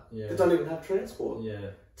a car, that don't even have transport,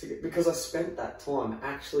 because I spent that time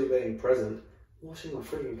actually being present, washing my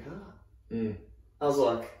freaking car. I was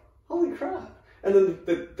like, holy crap. And then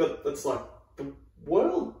it's like, the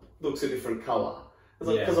world looks a different colour. It's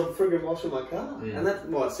like, because I'm frigging washing my car. And that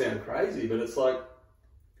might sound crazy, but it's like,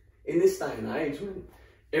 in this day and age when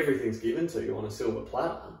everything's given to you on a silver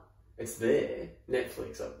platter. It's there.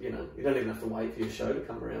 Netflix, you know, you don't even have to wait for your show to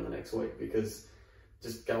come around the next week, because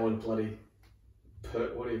just go and bloody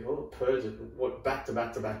what do you call it? Purge it. What, back to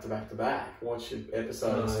back to back to back to back. Watch your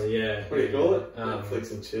episodes. Yeah. What do you call it?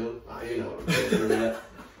 Netflix and chill. You know what I'm talking about.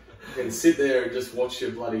 You can sit there and just watch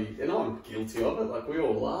your bloody, and I'm guilty of it, like we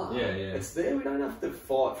all are. Yeah. It's there. We don't have to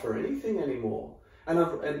fight for anything anymore.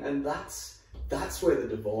 And that's where the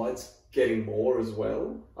divide's getting more as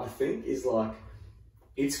well, I think, is like,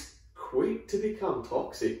 it's quick to become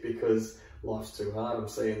toxic because life's too hard. I'm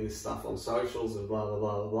seeing this stuff on socials and blah, blah,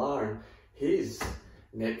 blah, blah, blah. And here's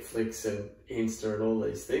Netflix and Insta and all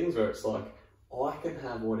these things where it's like, I can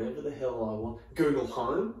have whatever the hell I want. Google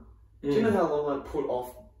Home. Do you know how long I put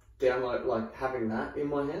off download, like having that in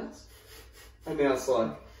my house? And now it's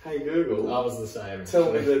like, hey Google, I was the same.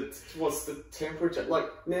 Tell me what's the temperature. Like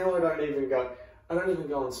now I don't even go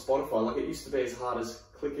on Spotify. Like it used to be as hard as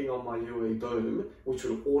clicking on my UE Boom, which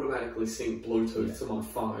would automatically sync Bluetooth to my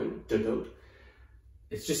phone.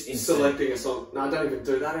 It's just instant. Selecting a song. No, I don't even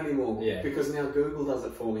do that anymore. Yeah. Because now Google does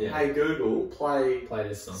it for me. Yeah. Hey Google, play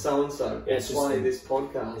this song. So and so. Yeah, or play this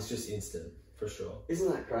podcast. It's just instant, for sure.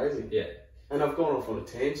 Isn't that crazy? Yeah. And I've gone off on a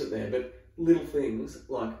tangent there, but little things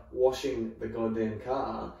like washing the goddamn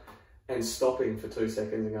car and stopping for 2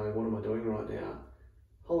 seconds and going, what am I doing right now?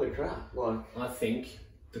 Holy crap. Like, I think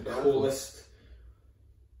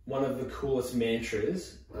one of the coolest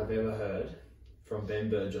mantras I've ever heard from Ben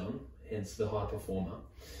Burgeon, hence the high performer,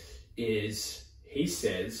 is he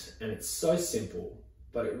says, and it's so simple,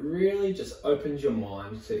 but it really just opens your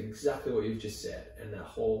mind to exactly what you've just said and that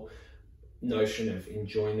whole notion of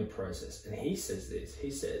enjoying the process. And he says this, he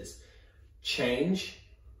says, change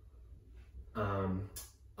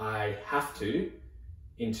I have to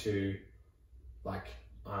into like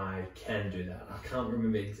I can do that. I can't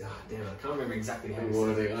remember exactly how he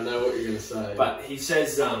says it. I know what you're going to say. But he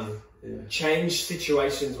says change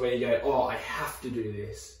situations where you go, oh, I have to do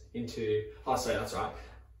this, into, oh, sorry, that's right.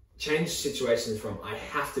 Change situations from I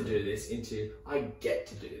have to do this into I get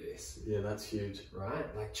to do this. Yeah, that's huge.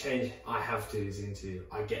 Right? Like change I have to's into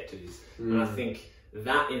I get to's. And I think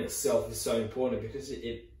that in itself is so important because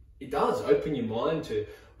it does open your mind to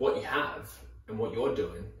what you have and what you're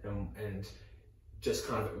doing and just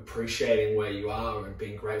kind of appreciating where you are and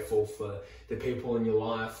being grateful for the people in your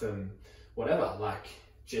life and whatever, like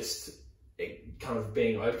just kind of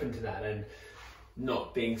being open to that and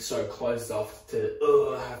not being so closed off to,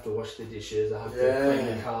 oh, I have to wash the dishes, I have to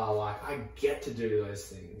clean the car, like I get to do those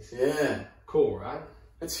things. Yeah. Cool, right?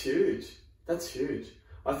 That's huge. That's huge.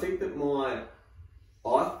 I think that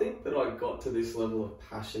I got to this level of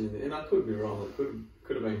passion, and I could be wrong, it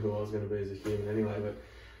could have been who I was going to be as a human anyway, but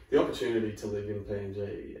the opportunity to live in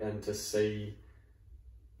PNG and to see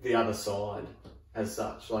the other side as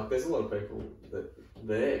such, like there's a lot of people that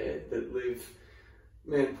live,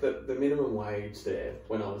 man, the minimum wage there,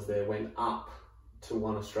 when I was there, went up to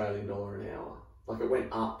 $1 Australian an hour. Like it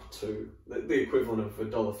went up to the equivalent of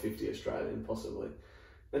 $1.50 Australian, possibly.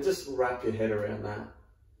 Now just wrap your head around that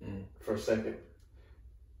for a second.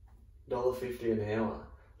 $1.50 an hour.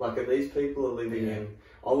 Like these people are living in,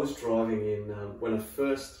 I was driving in, when I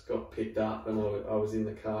first got picked up and I was in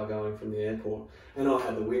the car going from the airport and I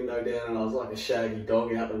had the window down and I was like a shaggy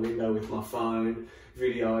dog out the window with my phone,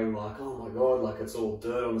 videoing like, oh my God, like it's all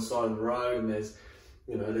dirt on the side of the road and there's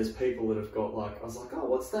people that have got like, I was like, oh,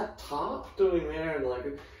 what's that tarp doing there?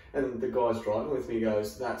 And the guy's driving with me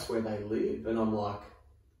goes, that's where they live. And I'm like,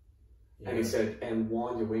 and he said, and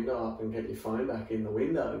wind your window up and get your phone back in the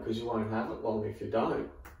window because you won't have it long if you don't.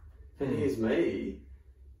 And here's me,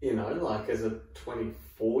 like as a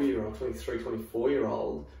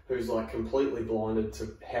 24-year-old who's like completely blinded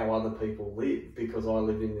to how other people live because I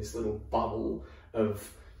live in this little bubble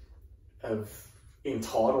of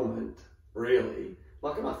entitlement, really.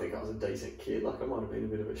 Like, and I think I was a decent kid. Like, I might have been a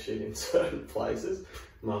bit of a shit in certain places.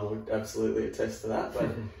 Mum would absolutely attest to that. But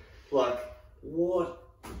like, what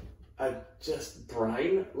a just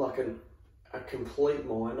brain, like a complete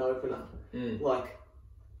mind opener. Like,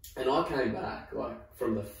 and I came back like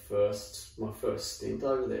from my first stint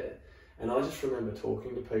over there, and I just remember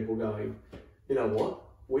talking to people going, you know what,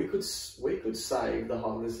 we could save the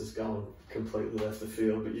whole. This is going completely left the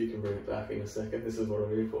field, but you can bring it back in a second. This is what I'm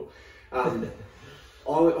here for. I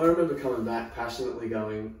remember coming back passionately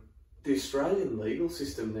going, the Australian legal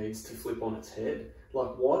system needs to flip on its head.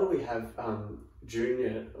 Like, why do we have under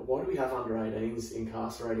 18s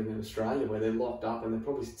incarcerated in Australia where they're locked up and they've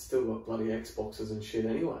probably still got bloody Xboxes and shit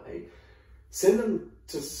anyway? Send them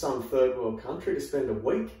to some third world country to spend a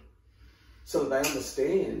week so that they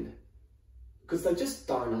understand because they just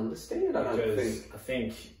don't understand. I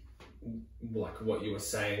think like what you were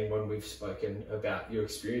saying when we've spoken about your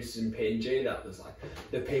experiences in PNG, that was like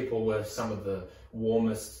the people were some of the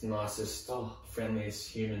warmest, nicest, friendliest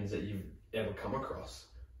humans that you've ever come across.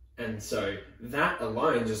 And so that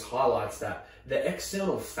alone just highlights that the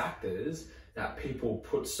external factors that people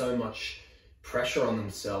put so much pressure on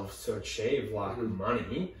themselves to achieve, like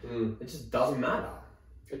money, it just doesn't matter.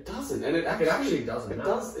 It doesn't, and it actually doesn't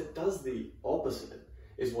matter. It does the opposite,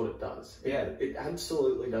 is what it does. It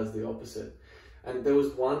absolutely does the opposite. And there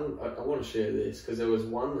was one, I want to share this, because there was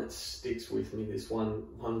one that sticks with me, this one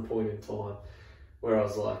point in time, where I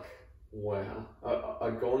was like, wow.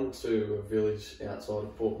 I'd gone to a village outside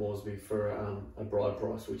of Port Moresby for a bride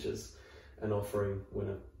price, which is an offering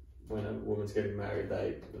when a woman's getting married,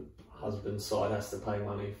 the husband's side has to pay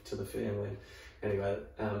money to the family. Anyway,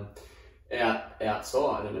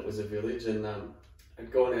 outside, and it was a village, and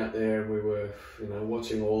I'd gone out there, and we were,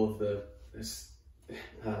 watching all of this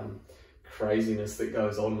craziness that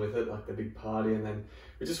goes on with it, like the big party, and then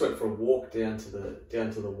we just went for a walk down to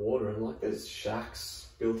the water, and like there's shacks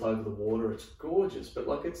built over the water. It's gorgeous, but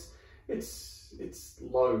like it's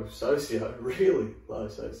low socio, really low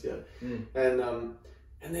socio,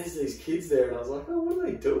 and there's these kids there, and I was like, oh, what are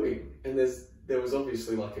they doing? And there was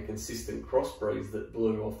obviously like a consistent cross breeze that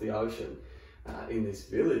blew off the ocean in this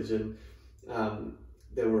village, and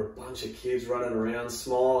there were a bunch of kids running around,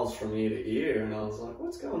 smiles from ear to ear, and I was like,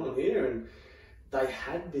 what's going on here? And they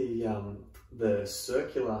had the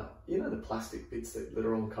circular, the plastic bits that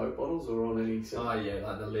are on Coke bottles or on any... Oh yeah,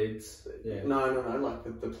 like the lids. Yeah. No, like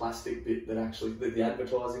the plastic bit that actually, the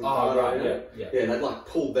advertising... Oh, right, yeah. Yeah, they'd like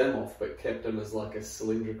pulled them off, but kept them as like a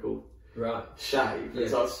cylindrical shape. Yeah.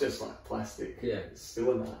 So it's just like plastic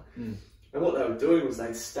still in that. And what they were doing was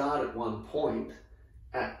they'd start at one point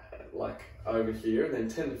at like over here, and then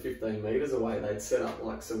 10 to 15 metres away, they'd set up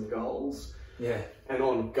like some goals. Yeah. And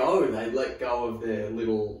on go, they'd let go of their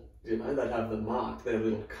little... they'd have them marked, their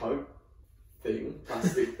little Coke thing,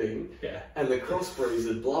 plastic thing, and the cross breeze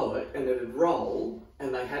would blow it, and it'd roll,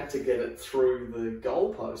 and they had to get it through the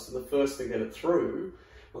goalpost, and the first to get it through,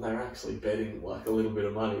 well, they were actually betting like a little bit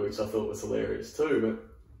of money, which I thought was hilarious too,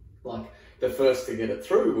 but like the first to get it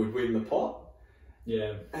through would win the pot.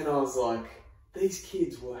 Yeah. And I was like, these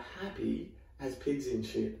kids were happy as pigs in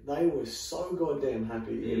shit. They were so goddamn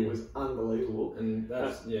happy. It was unbelievable. And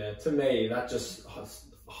that's, to me, that just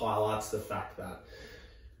highlights the fact that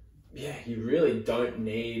you really don't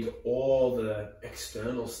need all the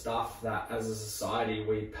external stuff that as a society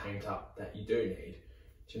we paint up that you do need.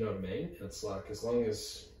 Do you know what I mean? It's like, as long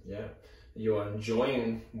as you are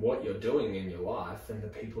enjoying what you're doing in your life and the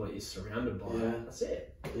people that you're surrounded by, that's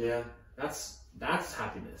it. That's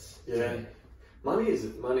happiness. Money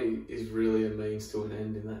is really a means to an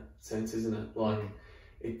end in that sense, isn't it? Like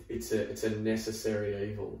it's a necessary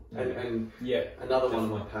evil. And another one of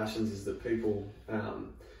my passions is that people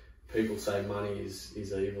say money is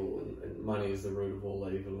evil, and money is the root of all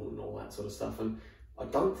evil and all that sort of stuff. And I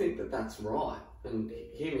don't think that that's right. And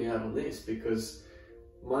hear me out on this, because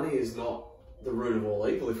money is not the root of all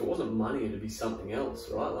evil. If it wasn't money, it'd be something else,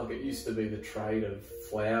 right? Like it used to be the trade of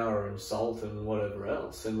flour and salt and whatever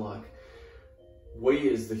else. And like,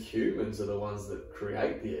 we as the humans are the ones that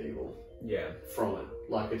create the evil from it.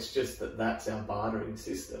 Like, it's just that's our bartering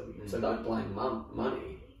system. So don't blame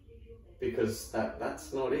money, because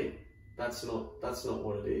that's not it. That's not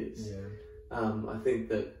what it is. I think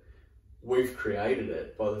that we've created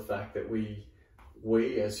it by the fact that we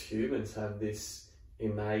as humans have this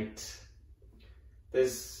innate,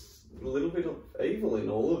 there's a little bit of evil in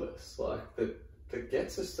all of us, like that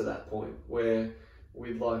gets us to that point where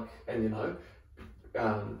we'd like, and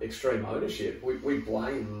extreme ownership, we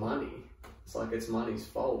blame money. It's like it's money's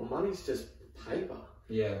fault. Money's just paper.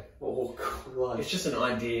 Or like, it's just an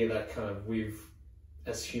idea that kind of we've,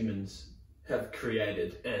 as humans, have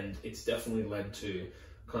created, and it's definitely led to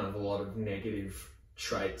kind of a lot of negative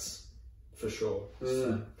traits, for sure.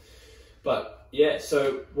 So, but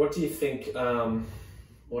so what do you think,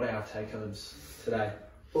 what are our take homes today?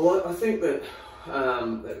 Well, I think that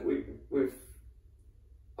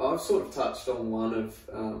I've sort of touched on one of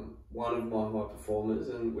my high performers,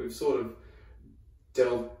 and we've sort of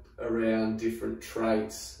dealt around different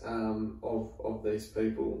traits of these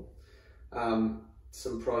people,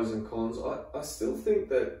 some pros and cons. I still think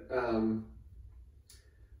that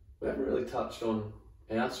we haven't really touched on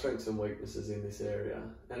our strengths and weaknesses in this area,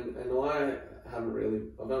 and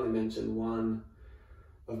I've only mentioned one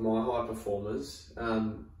of my high performers.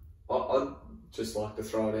 I'd just like to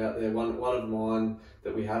throw it out there. One of mine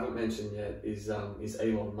that we haven't mentioned yet is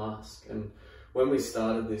Elon Musk. And when we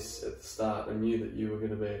started this at the start, I knew that you were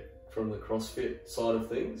going to be from the CrossFit side of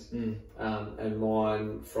things, and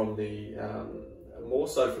mine from the more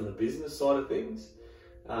so from the business side of things.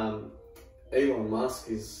 Elon Musk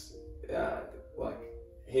is like,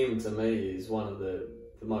 him to me is one of the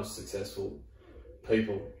most successful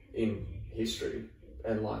people in history.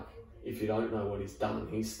 And like, if you don't know what he's done,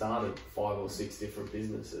 he started 5 or 6 different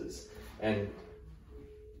businesses, and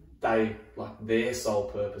they, like, their sole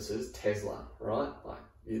purpose is Tesla, right? Like,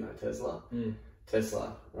 you know Tesla?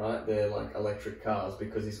 Tesla, right? They're like electric cars,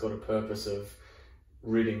 because he's got a purpose of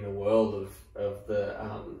ridding the world of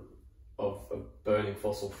burning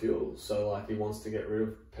fossil fuels. So like, he wants to get rid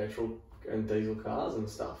of petrol and diesel cars and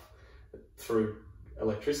stuff through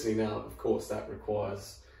electricity. Now, of course, that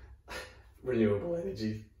requires renewable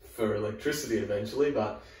energy for electricity eventually,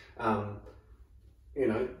 but you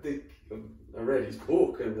know, I read his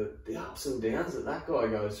book, and the ups and downs that guy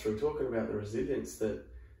goes through, talking about the resilience that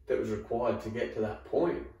was required to get to that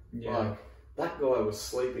point. Like, that guy was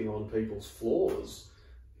sleeping on people's floors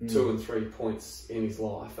 2 and 3 points in his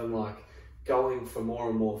life, and like, going for more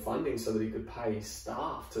and more funding so that he could pay his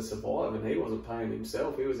staff to survive, and he wasn't paying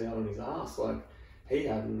himself. He was out on his ass. Like, he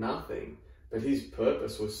had nothing, but his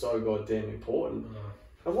purpose was so goddamn important.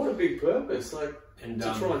 And what a big purpose, like, to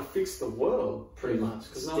try and fix the world, pretty much,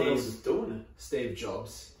 because no one else is doing it. Steve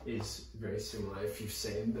Jobs is very similar. If you've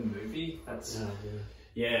seen the movie, that's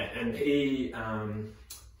and he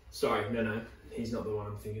he's not the one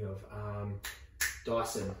I'm thinking of.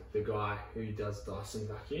 Dyson, the guy who does Dyson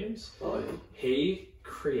vacuums. Oh yeah. He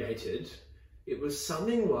created, it was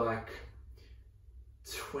something like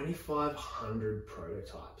 2,500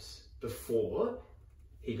 prototypes before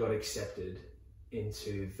he got accepted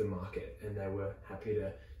into the market, and they were happy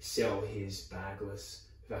to sell his bagless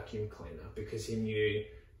vacuum cleaner, because he knew,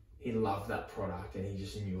 he loved that product, and he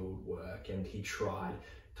just knew it would work, and he tried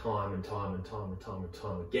time and time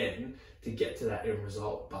again to get to that end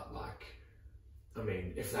result. But like, I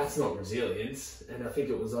mean, if that's not resilience, and I think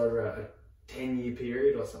it was over a 10-year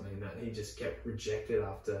period or something, that he just kept rejected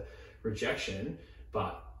after rejection,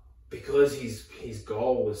 but because his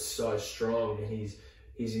goal was so strong, and his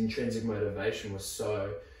intrinsic motivation was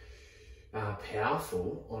so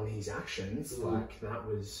powerful on his actions, like, that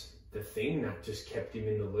was the thing that just kept him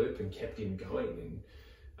in the loop and kept him going,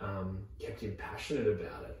 and kept him passionate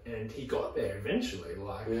about it. And he got there eventually,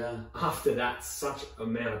 like, after that such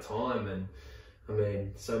amount of time. And I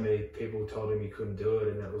mean, so many people told him he couldn't do it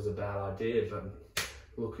and that was a bad idea, but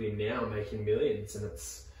look at him now making millions, and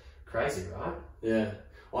it's crazy, right? Yeah.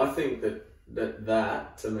 I think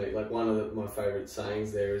that to me, like, one of my favourite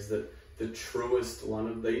sayings there is that one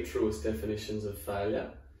of the truest definitions of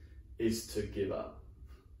failure is to give up.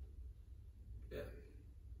 Yeah.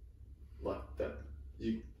 Like,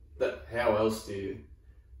 how else do you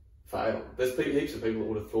fail? There's heaps of people that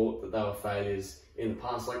would have thought that they were failures in the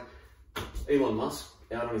past. Like, Elon Musk,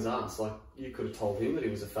 out on his ass, like, you could have told him that he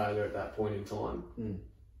was a failure at that point in time,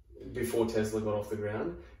 before Tesla got off the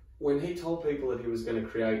ground. When he told people that he was going to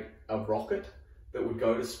create a rocket that would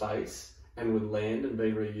go to space and would land and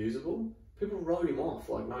be reusable, people wrote him off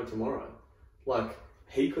like no tomorrow. Like,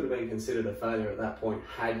 he could have been considered a failure at that point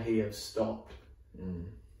had he have stopped.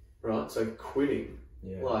 Right? So quitting,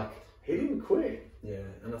 like, he didn't quit. Yeah,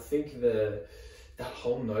 and I think that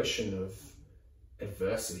whole notion of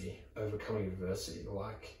adversity, overcoming adversity,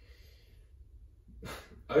 like,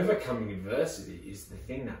 overcoming adversity is the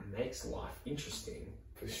thing that makes life interesting.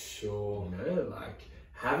 For sure. You know, like,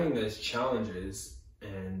 having those challenges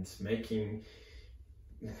and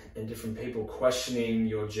and different people questioning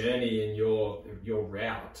your journey and your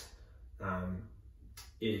route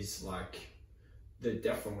is like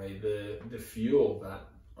definitely the fuel that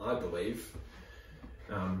I believe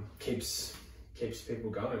keeps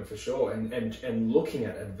people going, for sure. And looking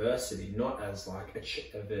at adversity not as like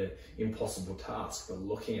the impossible task, but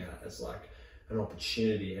looking at it as like an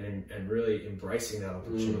opportunity, and really embracing that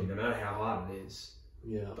opportunity, no matter how hard it is.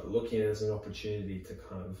 Yeah. But looking at it as an opportunity to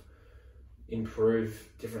kind of improve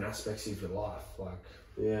different aspects of your life. Like,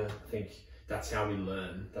 yeah, I think that's how we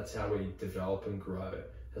learn. That's how we develop and grow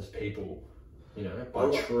as people, you know, by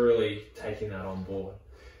truly taking that on board.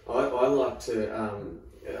 I like to,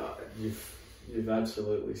 you've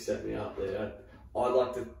absolutely set me up there. I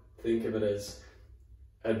like to think of it as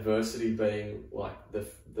adversity being like the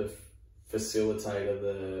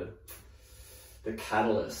facilitator, the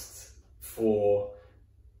catalyst for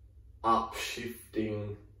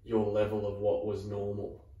upshifting your level of what was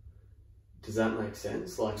normal. Does that make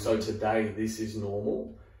sense? Like, so today this is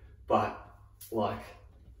normal, but like,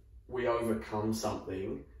 we overcome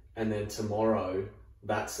something, and then tomorrow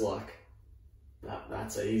that's like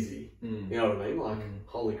that's easy. You know what I mean? Like,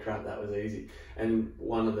 holy crap, that was easy. And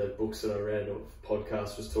one of the books that I read or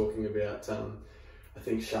podcast was talking about, I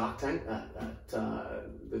think Shark Tank, the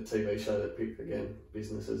TV show that picked, again,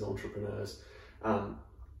 businesses, entrepreneurs.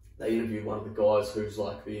 They interviewed one of the guys who's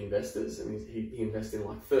like the investors, and he invested in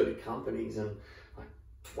like 30 companies, and like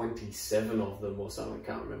 27 of them or something, I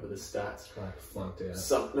can't remember the stats. Like flunked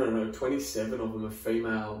out. No, 27 of them are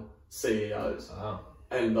female CEOs. Oh.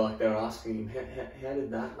 And like they were asking him, how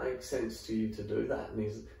did that make sense to you to do that? And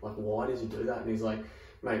he's like, why did you do that? And he's like,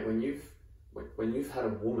 mate, when you've had a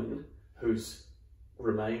woman who's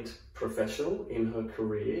remained professional in her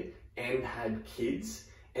career and had kids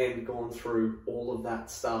and gone through all of that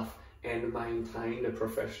stuff and maintained a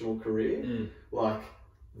professional career, like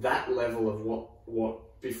that level of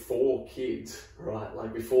what before kids, right?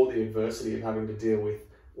 Like before the adversity of having to deal with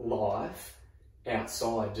life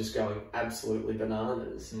outside, just going absolutely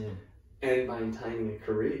bananas, and maintaining a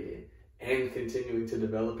career and continuing to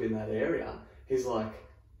develop in that area, he's like,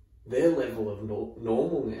 their level of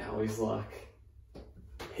normal now is like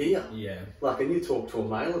here. Yeah. Like, and you talk to a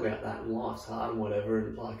male about that, and life's hard and whatever,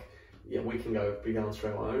 and like, yeah, we can be going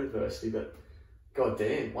through our own adversity, but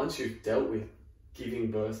goddamn, once you've dealt with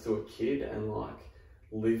giving birth to a kid and like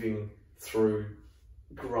living through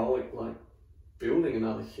growing, like building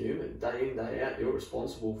another human day in, day out, you're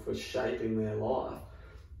responsible for shaping their life.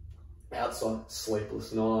 Outside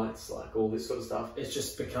sleepless nights, like all this sort of stuff. It's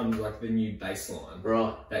just become like the new baseline.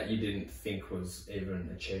 Right. That you didn't think was even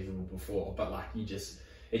achievable before. But like it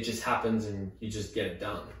just happens and you just get it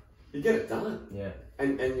done. You get it done. Yeah.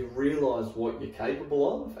 And you realise what you're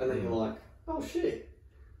capable of, and then you're like, oh shit.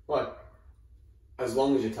 Like, as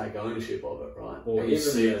long as you take ownership of it, right? Or and you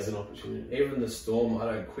see it as an opportunity. Even the Storm I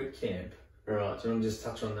Don't Quit camp. Right. Do you want to just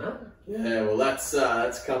touch on that? Yeah, well,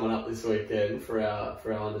 that's coming up this weekend for our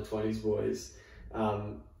under 20s boys,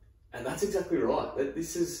 and that's exactly right.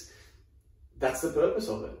 That's the purpose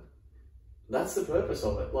of it. That's the purpose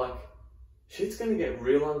of it. Like, shit's going to get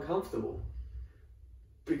real uncomfortable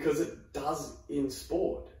because it does in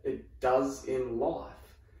sport. It does in life,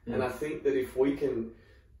 and I think that if we can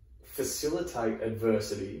facilitate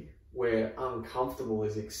adversity where uncomfortable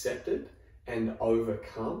is accepted and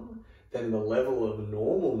overcome, then the level of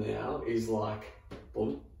normal now is like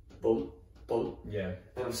boom, boom, boom. Yeah.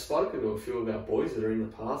 And I've spoken to a few of our boys that are in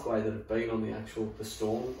the pathway that have been on the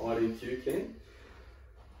Storm IDQ camp.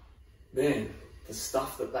 Man, the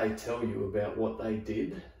stuff that they tell you about what they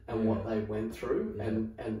did and what they went through,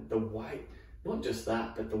 and the way, not just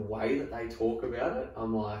that, but the way that they talk about it,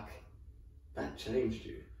 I'm like, that changed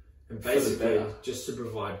you. And basically, just to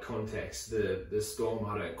provide context, the Storm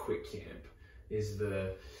I Don't Quit camp is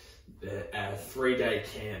the 3-day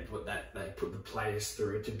camp that they put the players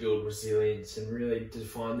through to build resilience and really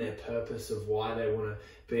define their purpose of why they want to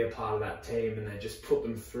be a part of that team, and they just put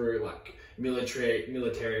them through like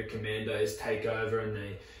military commandos take over, and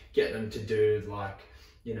they get them to do, like,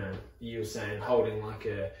 you know, you were saying, holding like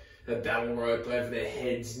a battle rope over their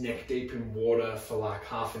heads neck deep in water for like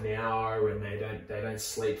half an hour, and they don't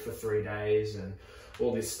sleep for 3 days and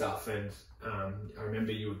all this stuff. And I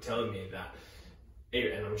remember you were telling me that,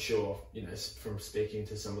 and I'm sure, you know, from speaking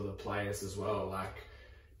to some of the players as well, like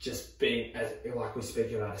just being, like we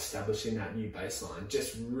speak about establishing that new baseline,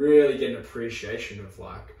 just really get an appreciation of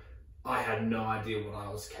like, I had no idea what I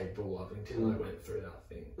was capable of until I went through that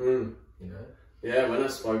thing, you know? Yeah, when I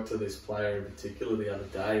spoke to this player in particular the other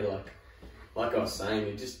day, like I was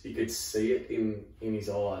saying, you could see it in his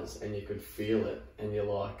eyes, and you could feel it, and you're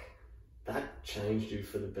like, that changed you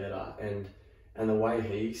for the better. And the way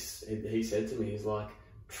he said to me, he's like,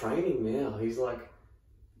 training now, he's like,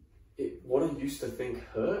 what I used to think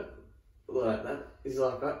hurt, like that, he's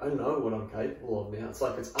like, I know what I'm capable of now. It's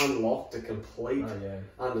like it's unlocked a complete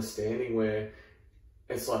understanding where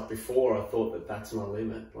it's like before I thought that that's my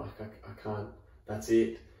limit, like I can't, that's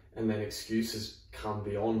it. And then excuses come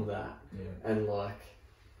beyond that. And like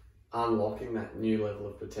unlocking that new level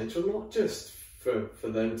of potential, not just for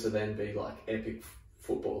them to then be like epic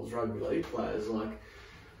footballers, rugby league players, like,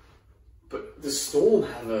 but the Storm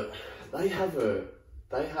they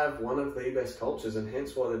have one of the best cultures, and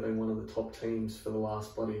hence why they've been one of the top teams for the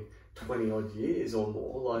last bloody 20 odd years or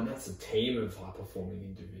more. Like, and that's a team of high performing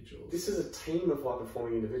individuals. This is a team of high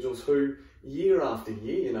performing individuals who, year after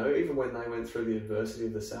year, you know, even when they went through the adversity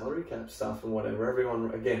of the salary cap stuff and whatever,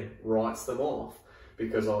 everyone again writes them off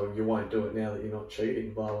because, oh, you won't do it now that you're not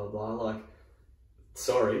cheating, blah blah blah. Like,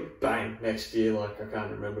 sorry, bang, next year, like, I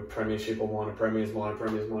can't remember, premiership or minor premiers.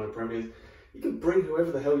 You can bring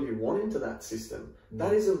whoever the hell you want into that system.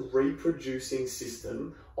 That is a reproducing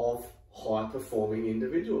system of high performing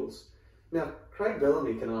individuals. Now, Craig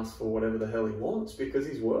Bellamy can ask for whatever the hell he wants because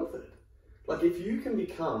he's worth it. Like, if you can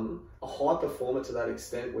become a high performer to that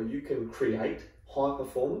extent where you can create high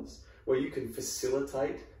performance, where you can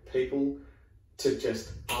facilitate people to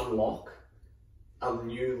just unlock a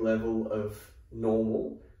new level of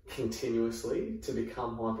normal continuously to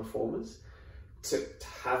become high performers, to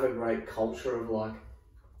have a great culture of like,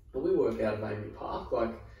 when we work out of Amy Park,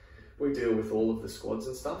 like we deal with all of the squads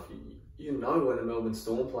and stuff, you know when a Melbourne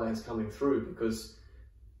Storm player is coming through because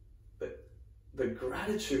the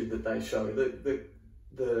gratitude that they show,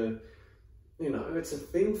 the you know, it's a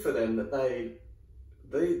thing for them that they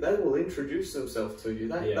will introduce themselves to you.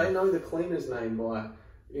 They know the cleaner's name by,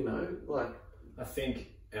 you know, like. I think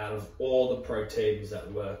out of all the pro teams that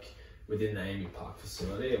work within the Amy Park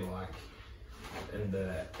facility, and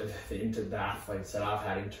the athletes that I've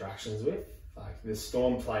had interactions with, like the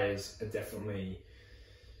Storm players are definitely,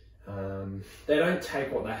 they don't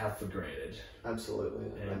take what they have for granted. Absolutely.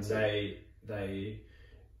 And they,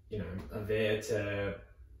 you know, are there to,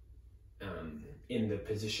 in the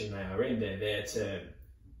position they are in, they're there to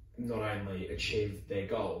not only achieve their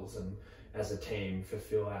goals and as a team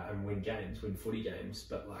fulfill out and win footy games,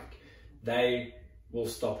 but like they will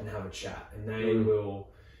stop and have a chat, and they will,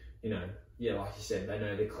 you know, like you said, they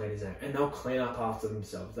know the cleaner's name, and they'll clean up after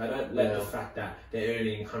themselves. They don't let the fact that they're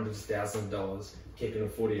earning hundreds of thousands of dollars keeping a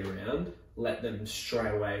footy around let them stray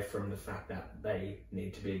away from the fact that they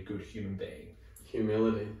need to be a good human being.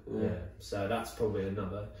 Humility. Yeah. So that's probably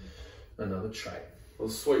another trait. Well,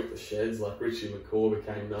 sweep the sheds, like Richie McCaw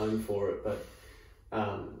became known for it, but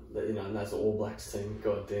you know, and that's All Blacks team.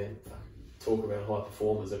 Goddamn, talk about high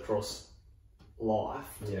performers across life,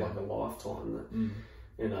 like a lifetime. That,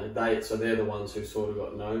 you know, they're the ones who sort of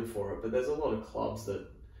got known for it. But there's a lot of clubs that,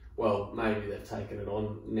 well, maybe they've taken it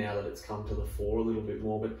on now that it's come to the fore a little bit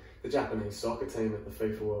more. But the Japanese soccer team at the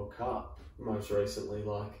FIFA World Cup most recently,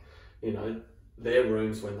 like, you know, their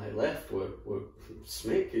rooms when they left were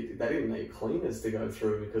smick. They didn't need cleaners to go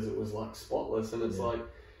through because it was like spotless. And it's like,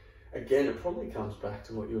 again, it probably comes back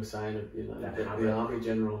to what you were saying of, you know, the army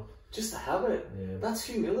general. Just a habit. Yeah. That's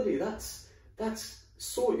humility. That's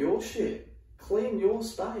sort your shit. Clean your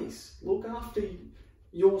space. Look after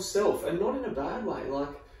yourself, and not in a bad way. Like,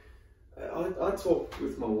 I talk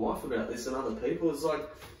with my wife about this and other people. It's like,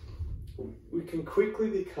 we can quickly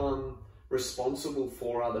become responsible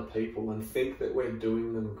for other people and think that we're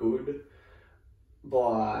doing them good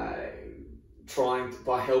by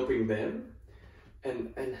helping them.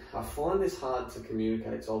 And I find this hard to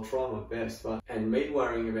communicate, so I'll try my best. And me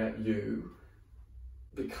worrying about you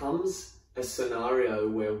becomes a scenario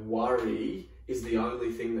where worry is the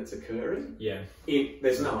only thing that's occurring. Yeah.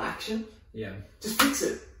 There's no action. Yeah. Just fix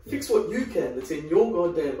it. Fix what you can that's in your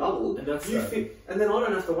goddamn bubble. And that's and then I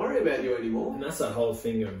don't have to worry about you anymore. And that's that whole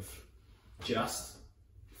thing of just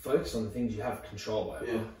focus on the things you have control over.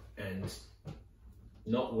 Yeah. And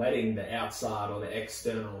not letting the outside or the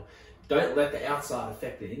external, don't let the outside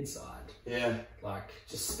affect the inside. Yeah. Like,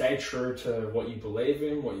 just stay true to what you believe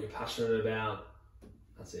in, what you're passionate about.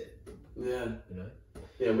 That's it. Yeah. You know?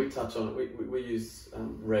 Yeah, we touch on it. We use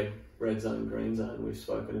red zone, green zone, we've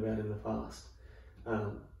spoken about in the past.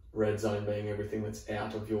 Red zone being everything that's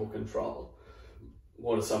out of your control.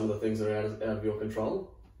 What are some of the things that are out of your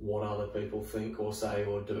control? What other people think or say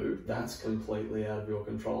or do, that's completely out of your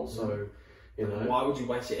control. So, you know, why would you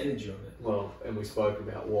waste your energy on it? Well, and we spoke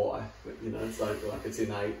about why, but, you know, it's like it's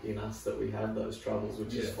innate in us that we have those troubles,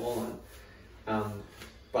 which is fine.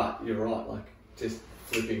 But you're right, like just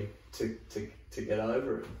flipping to get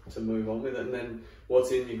over it, to move on with it. And then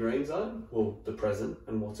what's in your green zone? Well, the present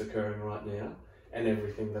and what's occurring right now and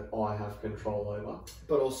everything that I have control over.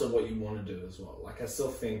 But also what you want to do as well. Like, I still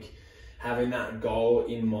think having that goal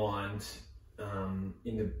in mind,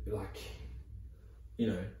 you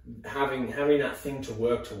know, having that thing to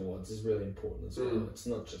work towards is really important as well. It's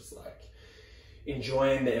not just like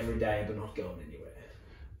enjoying the everyday but not going anywhere.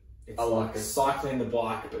 It's like cycling the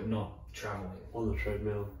bike but not traveling on the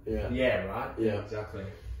treadmill. Yeah. Yeah. Right. Yeah. Exactly.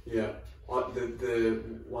 Yeah. The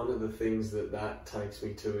one of the things that takes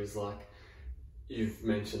me to is, like, you've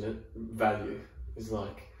mentioned it. Value is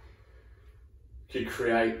like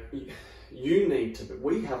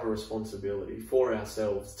we have a responsibility for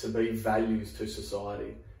ourselves to be values to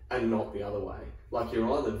society and not the other way. Like,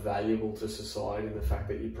 you're either valuable to society in the fact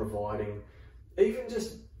that you're providing even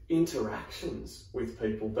just interactions with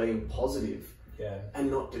people, being positive, and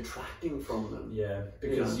not detracting from them. Yeah,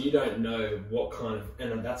 because you don't know what kind of,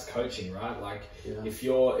 and that's coaching, right? Like, if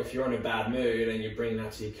you're in a bad mood and you're bringing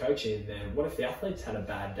that to your coaching, then what if the athlete's had a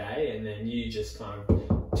bad day and then you just kind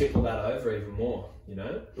of tipple that over even more, you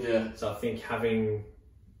know? Yeah. So I think having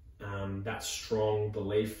that strong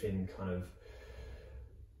belief in kind of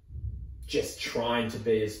just trying to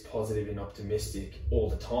be as positive and optimistic all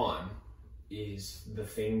the time is the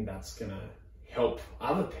thing that's going to help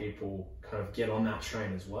other people kind of get on that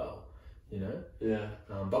train as well, you know? Yeah.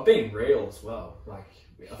 But being real as well. Like,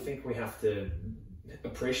 I think we have to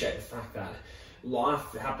appreciate the fact that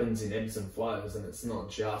life happens in ebbs and flows, and it's not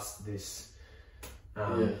just this,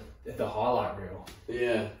 the highlight reel.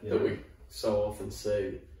 Yeah, that we so often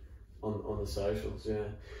see on the socials, yeah.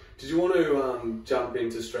 Did you want to jump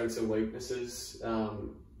into strengths and weaknesses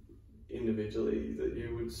individually that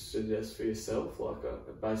you would suggest for yourself, like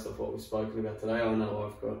based off what we've spoken about today? I know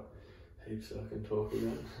I've got heaps that I can talk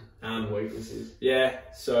about. Weaknesses. Yeah,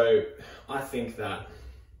 so I think that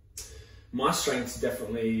my strengths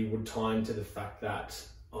definitely would tie into the fact that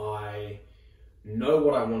I know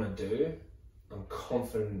what I want to do. I'm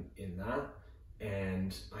confident in that,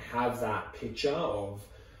 and I have that picture of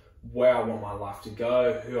where I want my life to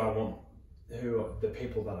go, who are the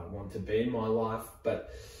people that I want to be in my life,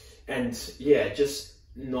 just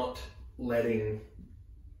not letting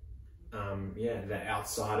the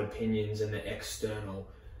outside opinions and the external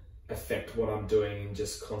affect what I'm doing, and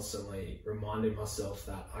just constantly reminding myself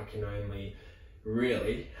that I can only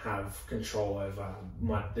really have control over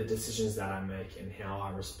the decisions that I make and how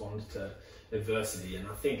I respond to adversity. And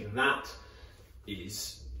I think that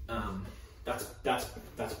is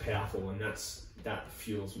that's powerful, and that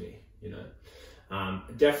fuels me, you know.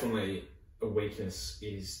 Definitely a weakness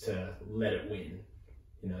is to let it win,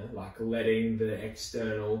 you know, like letting the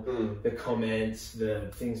external, the comments, the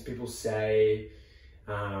things people say,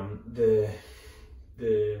 the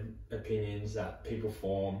opinions that people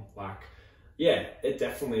form, like, yeah, it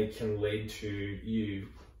definitely can lead to you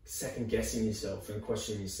second guessing yourself and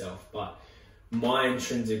questioning yourself. But my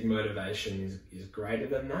intrinsic motivation is greater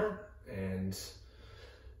than that. And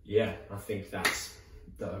yeah, I think that's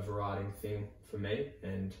the overriding thing for me.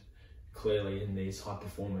 And clearly in these high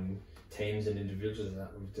performing teams and individuals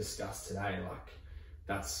that we've discussed today, like,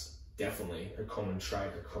 that's definitely a common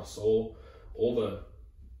trait across all the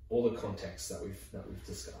contexts that we've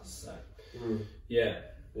discussed. So yeah.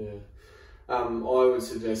 I would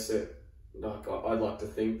suggest that, like, I'd like to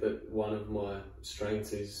think that one of my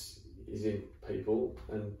strengths is in people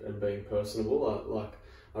and being personable. Like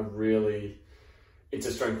I really, it's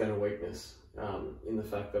a strength and a weakness, in the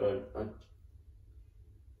fact that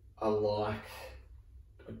I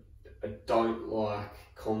don't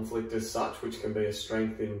like conflict as such, which can be a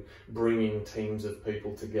strength in bringing teams of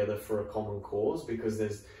people together for a common cause, because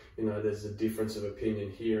there's a difference of opinion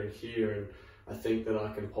here and here, and I think that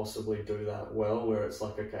I can possibly do that well, where it's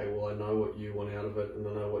like, okay, well, I know what you want out of it and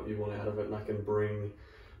I know what you want out of it, and I can bring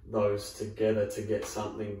those together to get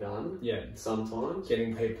something done. Yeah. Sometimes.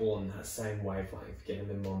 Getting people on that same wavelength, getting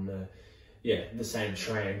them on the same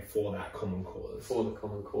train for that common cause. For the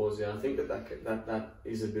common cause, yeah. I think that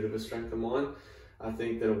is a bit of a strength of mine. I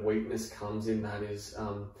think that a weakness comes in that is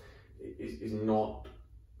not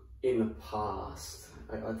in the past.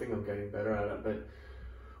 I think I'm getting better at it, but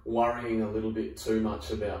worrying a little bit too much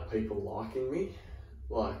about people liking me.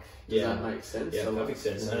 Like, does that make sense? Yeah, perfect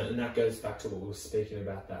sense. And that goes back to what we were speaking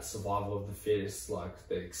about, that survival of the fittest, like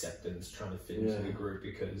the acceptance, trying to fit into the group,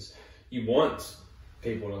 because you want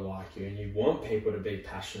people to like you and you want people to be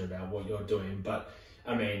passionate about what you're doing. But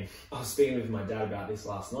I mean, I was speaking with my dad about this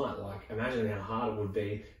last night. Like, imagine how hard it would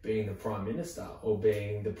be being the Prime Minister or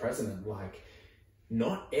being the President. Like,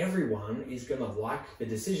 not everyone is going to like the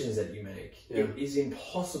decisions that you make. Yeah. It is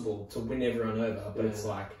impossible to win everyone over, but it's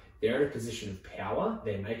like, they're in a position of power,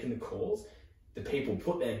 they're making the calls, the people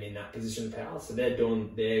put them in that position of power, so they're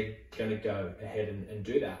going to go ahead and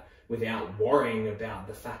do that without worrying about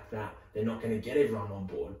the fact that they're not going to get everyone on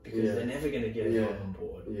board, because they're never going to get everyone on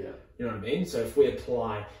board. Yeah. You know what I mean? So if we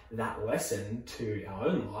apply that lesson to our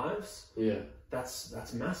own lives,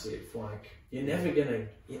 that's massive. Like, you're never gonna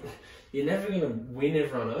win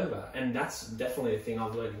everyone over, and that's definitely a thing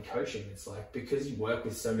I've learned in coaching. It's like, because you work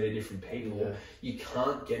with so many different people, you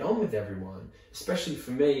can't get on with everyone. Especially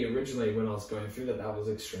for me, originally when I was going through that was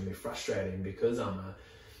extremely frustrating, because I'm an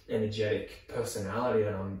energetic personality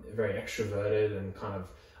and I'm very extroverted and kind of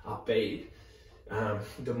upbeat.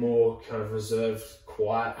 The more kind of reserved,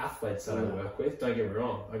 quiet athletes that I work with, don't get me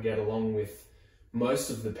wrong, I get along with most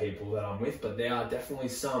of the people that I'm with, but there are definitely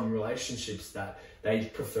some relationships that they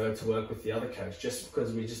prefer to work with the other coach, just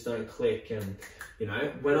because we just don't click. And you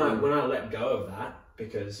know, when I let go of that,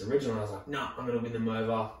 because originally I was like, no, I'm going to win them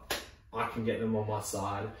over, I can get them on my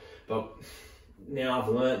side. But now I've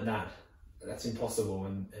learned that that's impossible.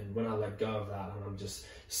 And when I let go of that, and I'm just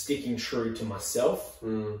sticking true to myself,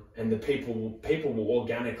 and the people will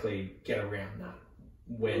organically get around that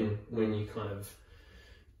when you kind of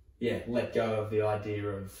let go of the idea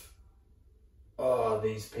of, oh,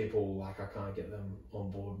 these people, like, I can't get them on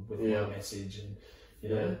board with my message. And you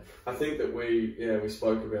know, I think that we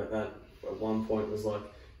spoke about that at one point, was like,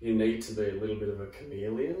 you need to be a little bit of a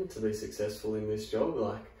chameleon to be successful in this job.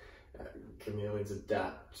 Like, chameleons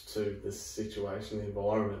adapt to the situation, the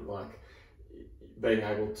environment, like being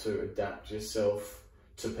able to adapt yourself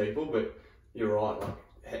to people. But you're right,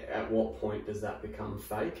 like, at what point does that become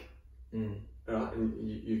fake? Right? And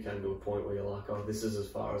you came to a point where you're like, oh, this is as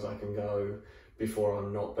far as I can go before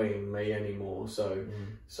I'm not being me anymore. So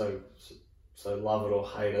love it or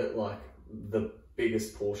hate it, like, the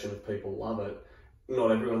biggest portion of people love it.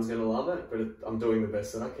 Not everyone's going to love it, but I'm doing the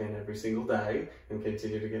best that I can every single day and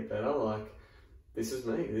continue to get better. Like, this is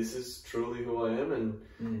me. This is truly who I am,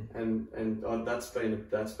 and that's been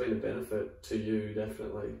a benefit to you,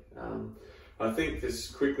 definitely. I think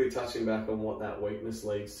just quickly touching back on what that weakness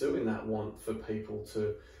leads to, in that want for people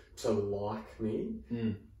to like me,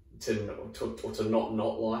 to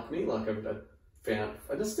not like me. Like, I found,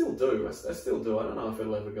 and I still do. I still do. I don't know if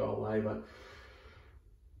it'll ever go away, but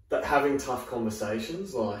that having tough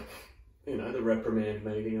conversations, like, you know, the reprimand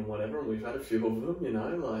meeting and whatever, and we've had a few of them, you know,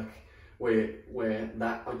 like, where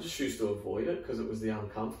that, I just used to avoid it because it was the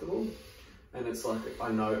uncomfortable. And it's like,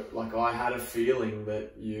 I know, like, I had a feeling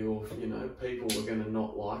that you know, people were going to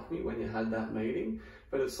not like me when you had that meeting.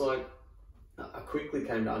 But it's like, I quickly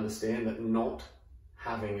came to understand that not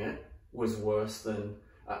having it was worse than,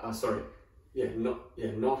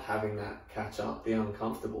 not having that catch up, the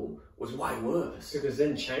uncomfortable, was way worse. Because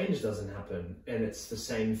then change doesn't happen, and it's the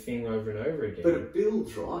same thing over and over again. But it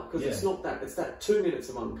builds, right? Because it's not that, it's that 2 minutes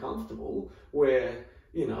of uncomfortable where,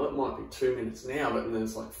 you know, it might be 2 minutes now, but then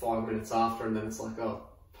it's like 5 minutes after, and then it's like, oh,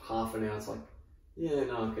 half an hour. It's like, yeah,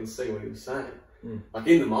 no, I can see what he was saying. Like,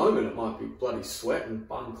 in the moment, it might be bloody sweat and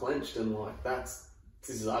bum clenched, and like, this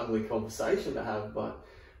is an ugly conversation to have. But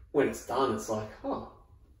when it's done, it's like, oh,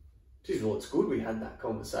 geez, well, it's good we had that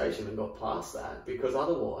conversation and got past that, because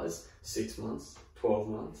otherwise 6 months, 12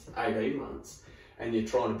 months, 18 months, and you're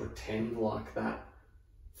trying to pretend like that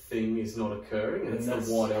thing is not occurring, and it's the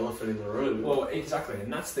white elephant in the room. Well, exactly,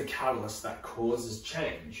 and that's the catalyst that causes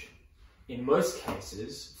change, in most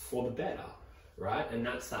cases, for the better, right? And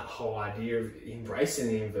that's that whole idea of embracing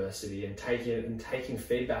the adversity and taking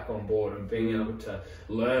feedback on board, and being able to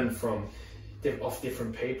learn from off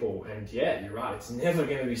different people. And yeah, you're right, it's never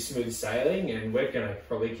going to be smooth sailing, and we're going to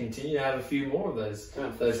probably continue to have a few more of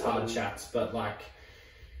those hard chats, but like,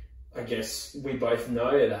 I guess we both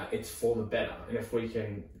know that it's for the better, and if we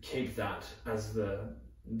can keep that as the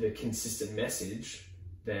consistent message,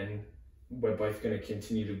 then we're both going to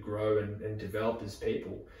continue to grow and develop as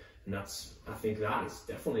people. And that's, I think that is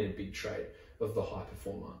definitely a big trait of the high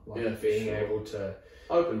performer, like being able to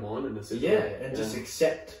open-mindedness, just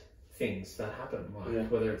accept things that happen, like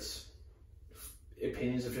whether it's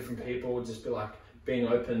opinions of different people, just be like being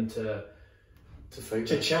open to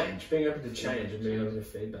change, being open to change, and being open to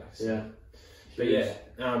feedback. So. But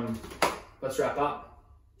let's wrap up.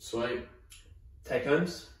 Sweet. Take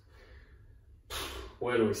homes.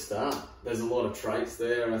 Where do we start? There's a lot of traits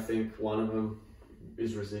there. I think one of them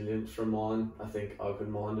is resilience from mine. I think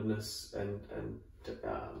open-mindedness and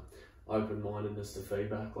open-mindedness to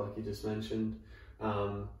feedback, like you just mentioned.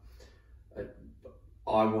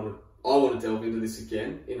 I want to delve into this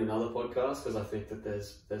again in another podcast, because I think that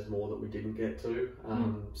there's more that we didn't get to.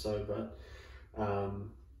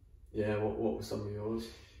 What were some of yours?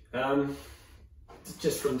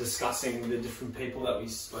 Just from discussing the different people that we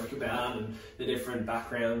spoke about and the different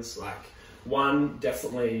backgrounds, like, one,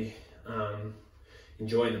 definitely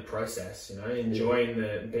enjoying the process, you know, enjoying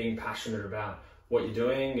the being passionate about what you're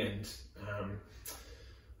doing, and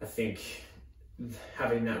I think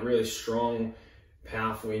having that really strong,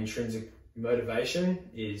 powerful intrinsic motivation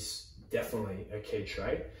is definitely a key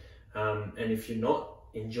trait. And if you're not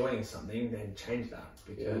enjoying something, then change that,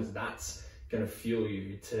 because that's going to fuel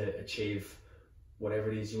you to achieve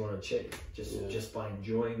whatever it is you want to achieve, just by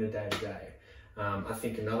enjoying the day to day. I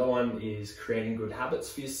think another one is creating good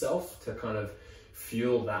habits for yourself to kind of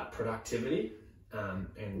fuel that productivity, and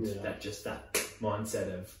that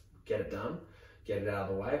mindset of get it done, get it out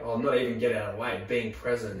of the way. Oh, not even get it out of the way, being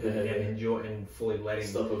present and enjoy and fully letting.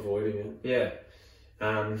 Stop avoiding it. Yeah.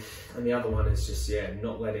 And the other one is just,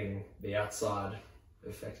 not letting the outside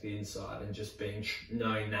affect the inside, and just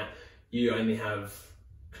knowing that you only have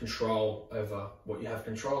control over what you have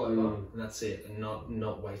control over, and that's it, and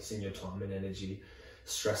not wasting your time and energy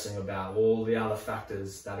stressing about all the other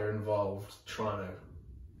factors that are involved trying to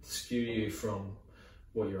skew you from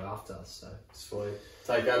what you're after. So sweet.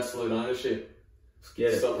 Take absolute ownership. Let's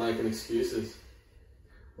get it. Stop making excuses.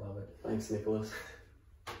 Love it. Thanks, Nicholas.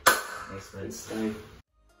 Thanks, mate. Stay.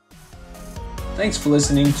 Thanks for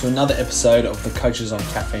listening to another episode of the Coaches on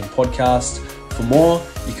Caffeine podcast. For more,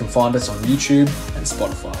 you can find us on YouTube and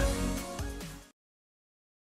Spotify.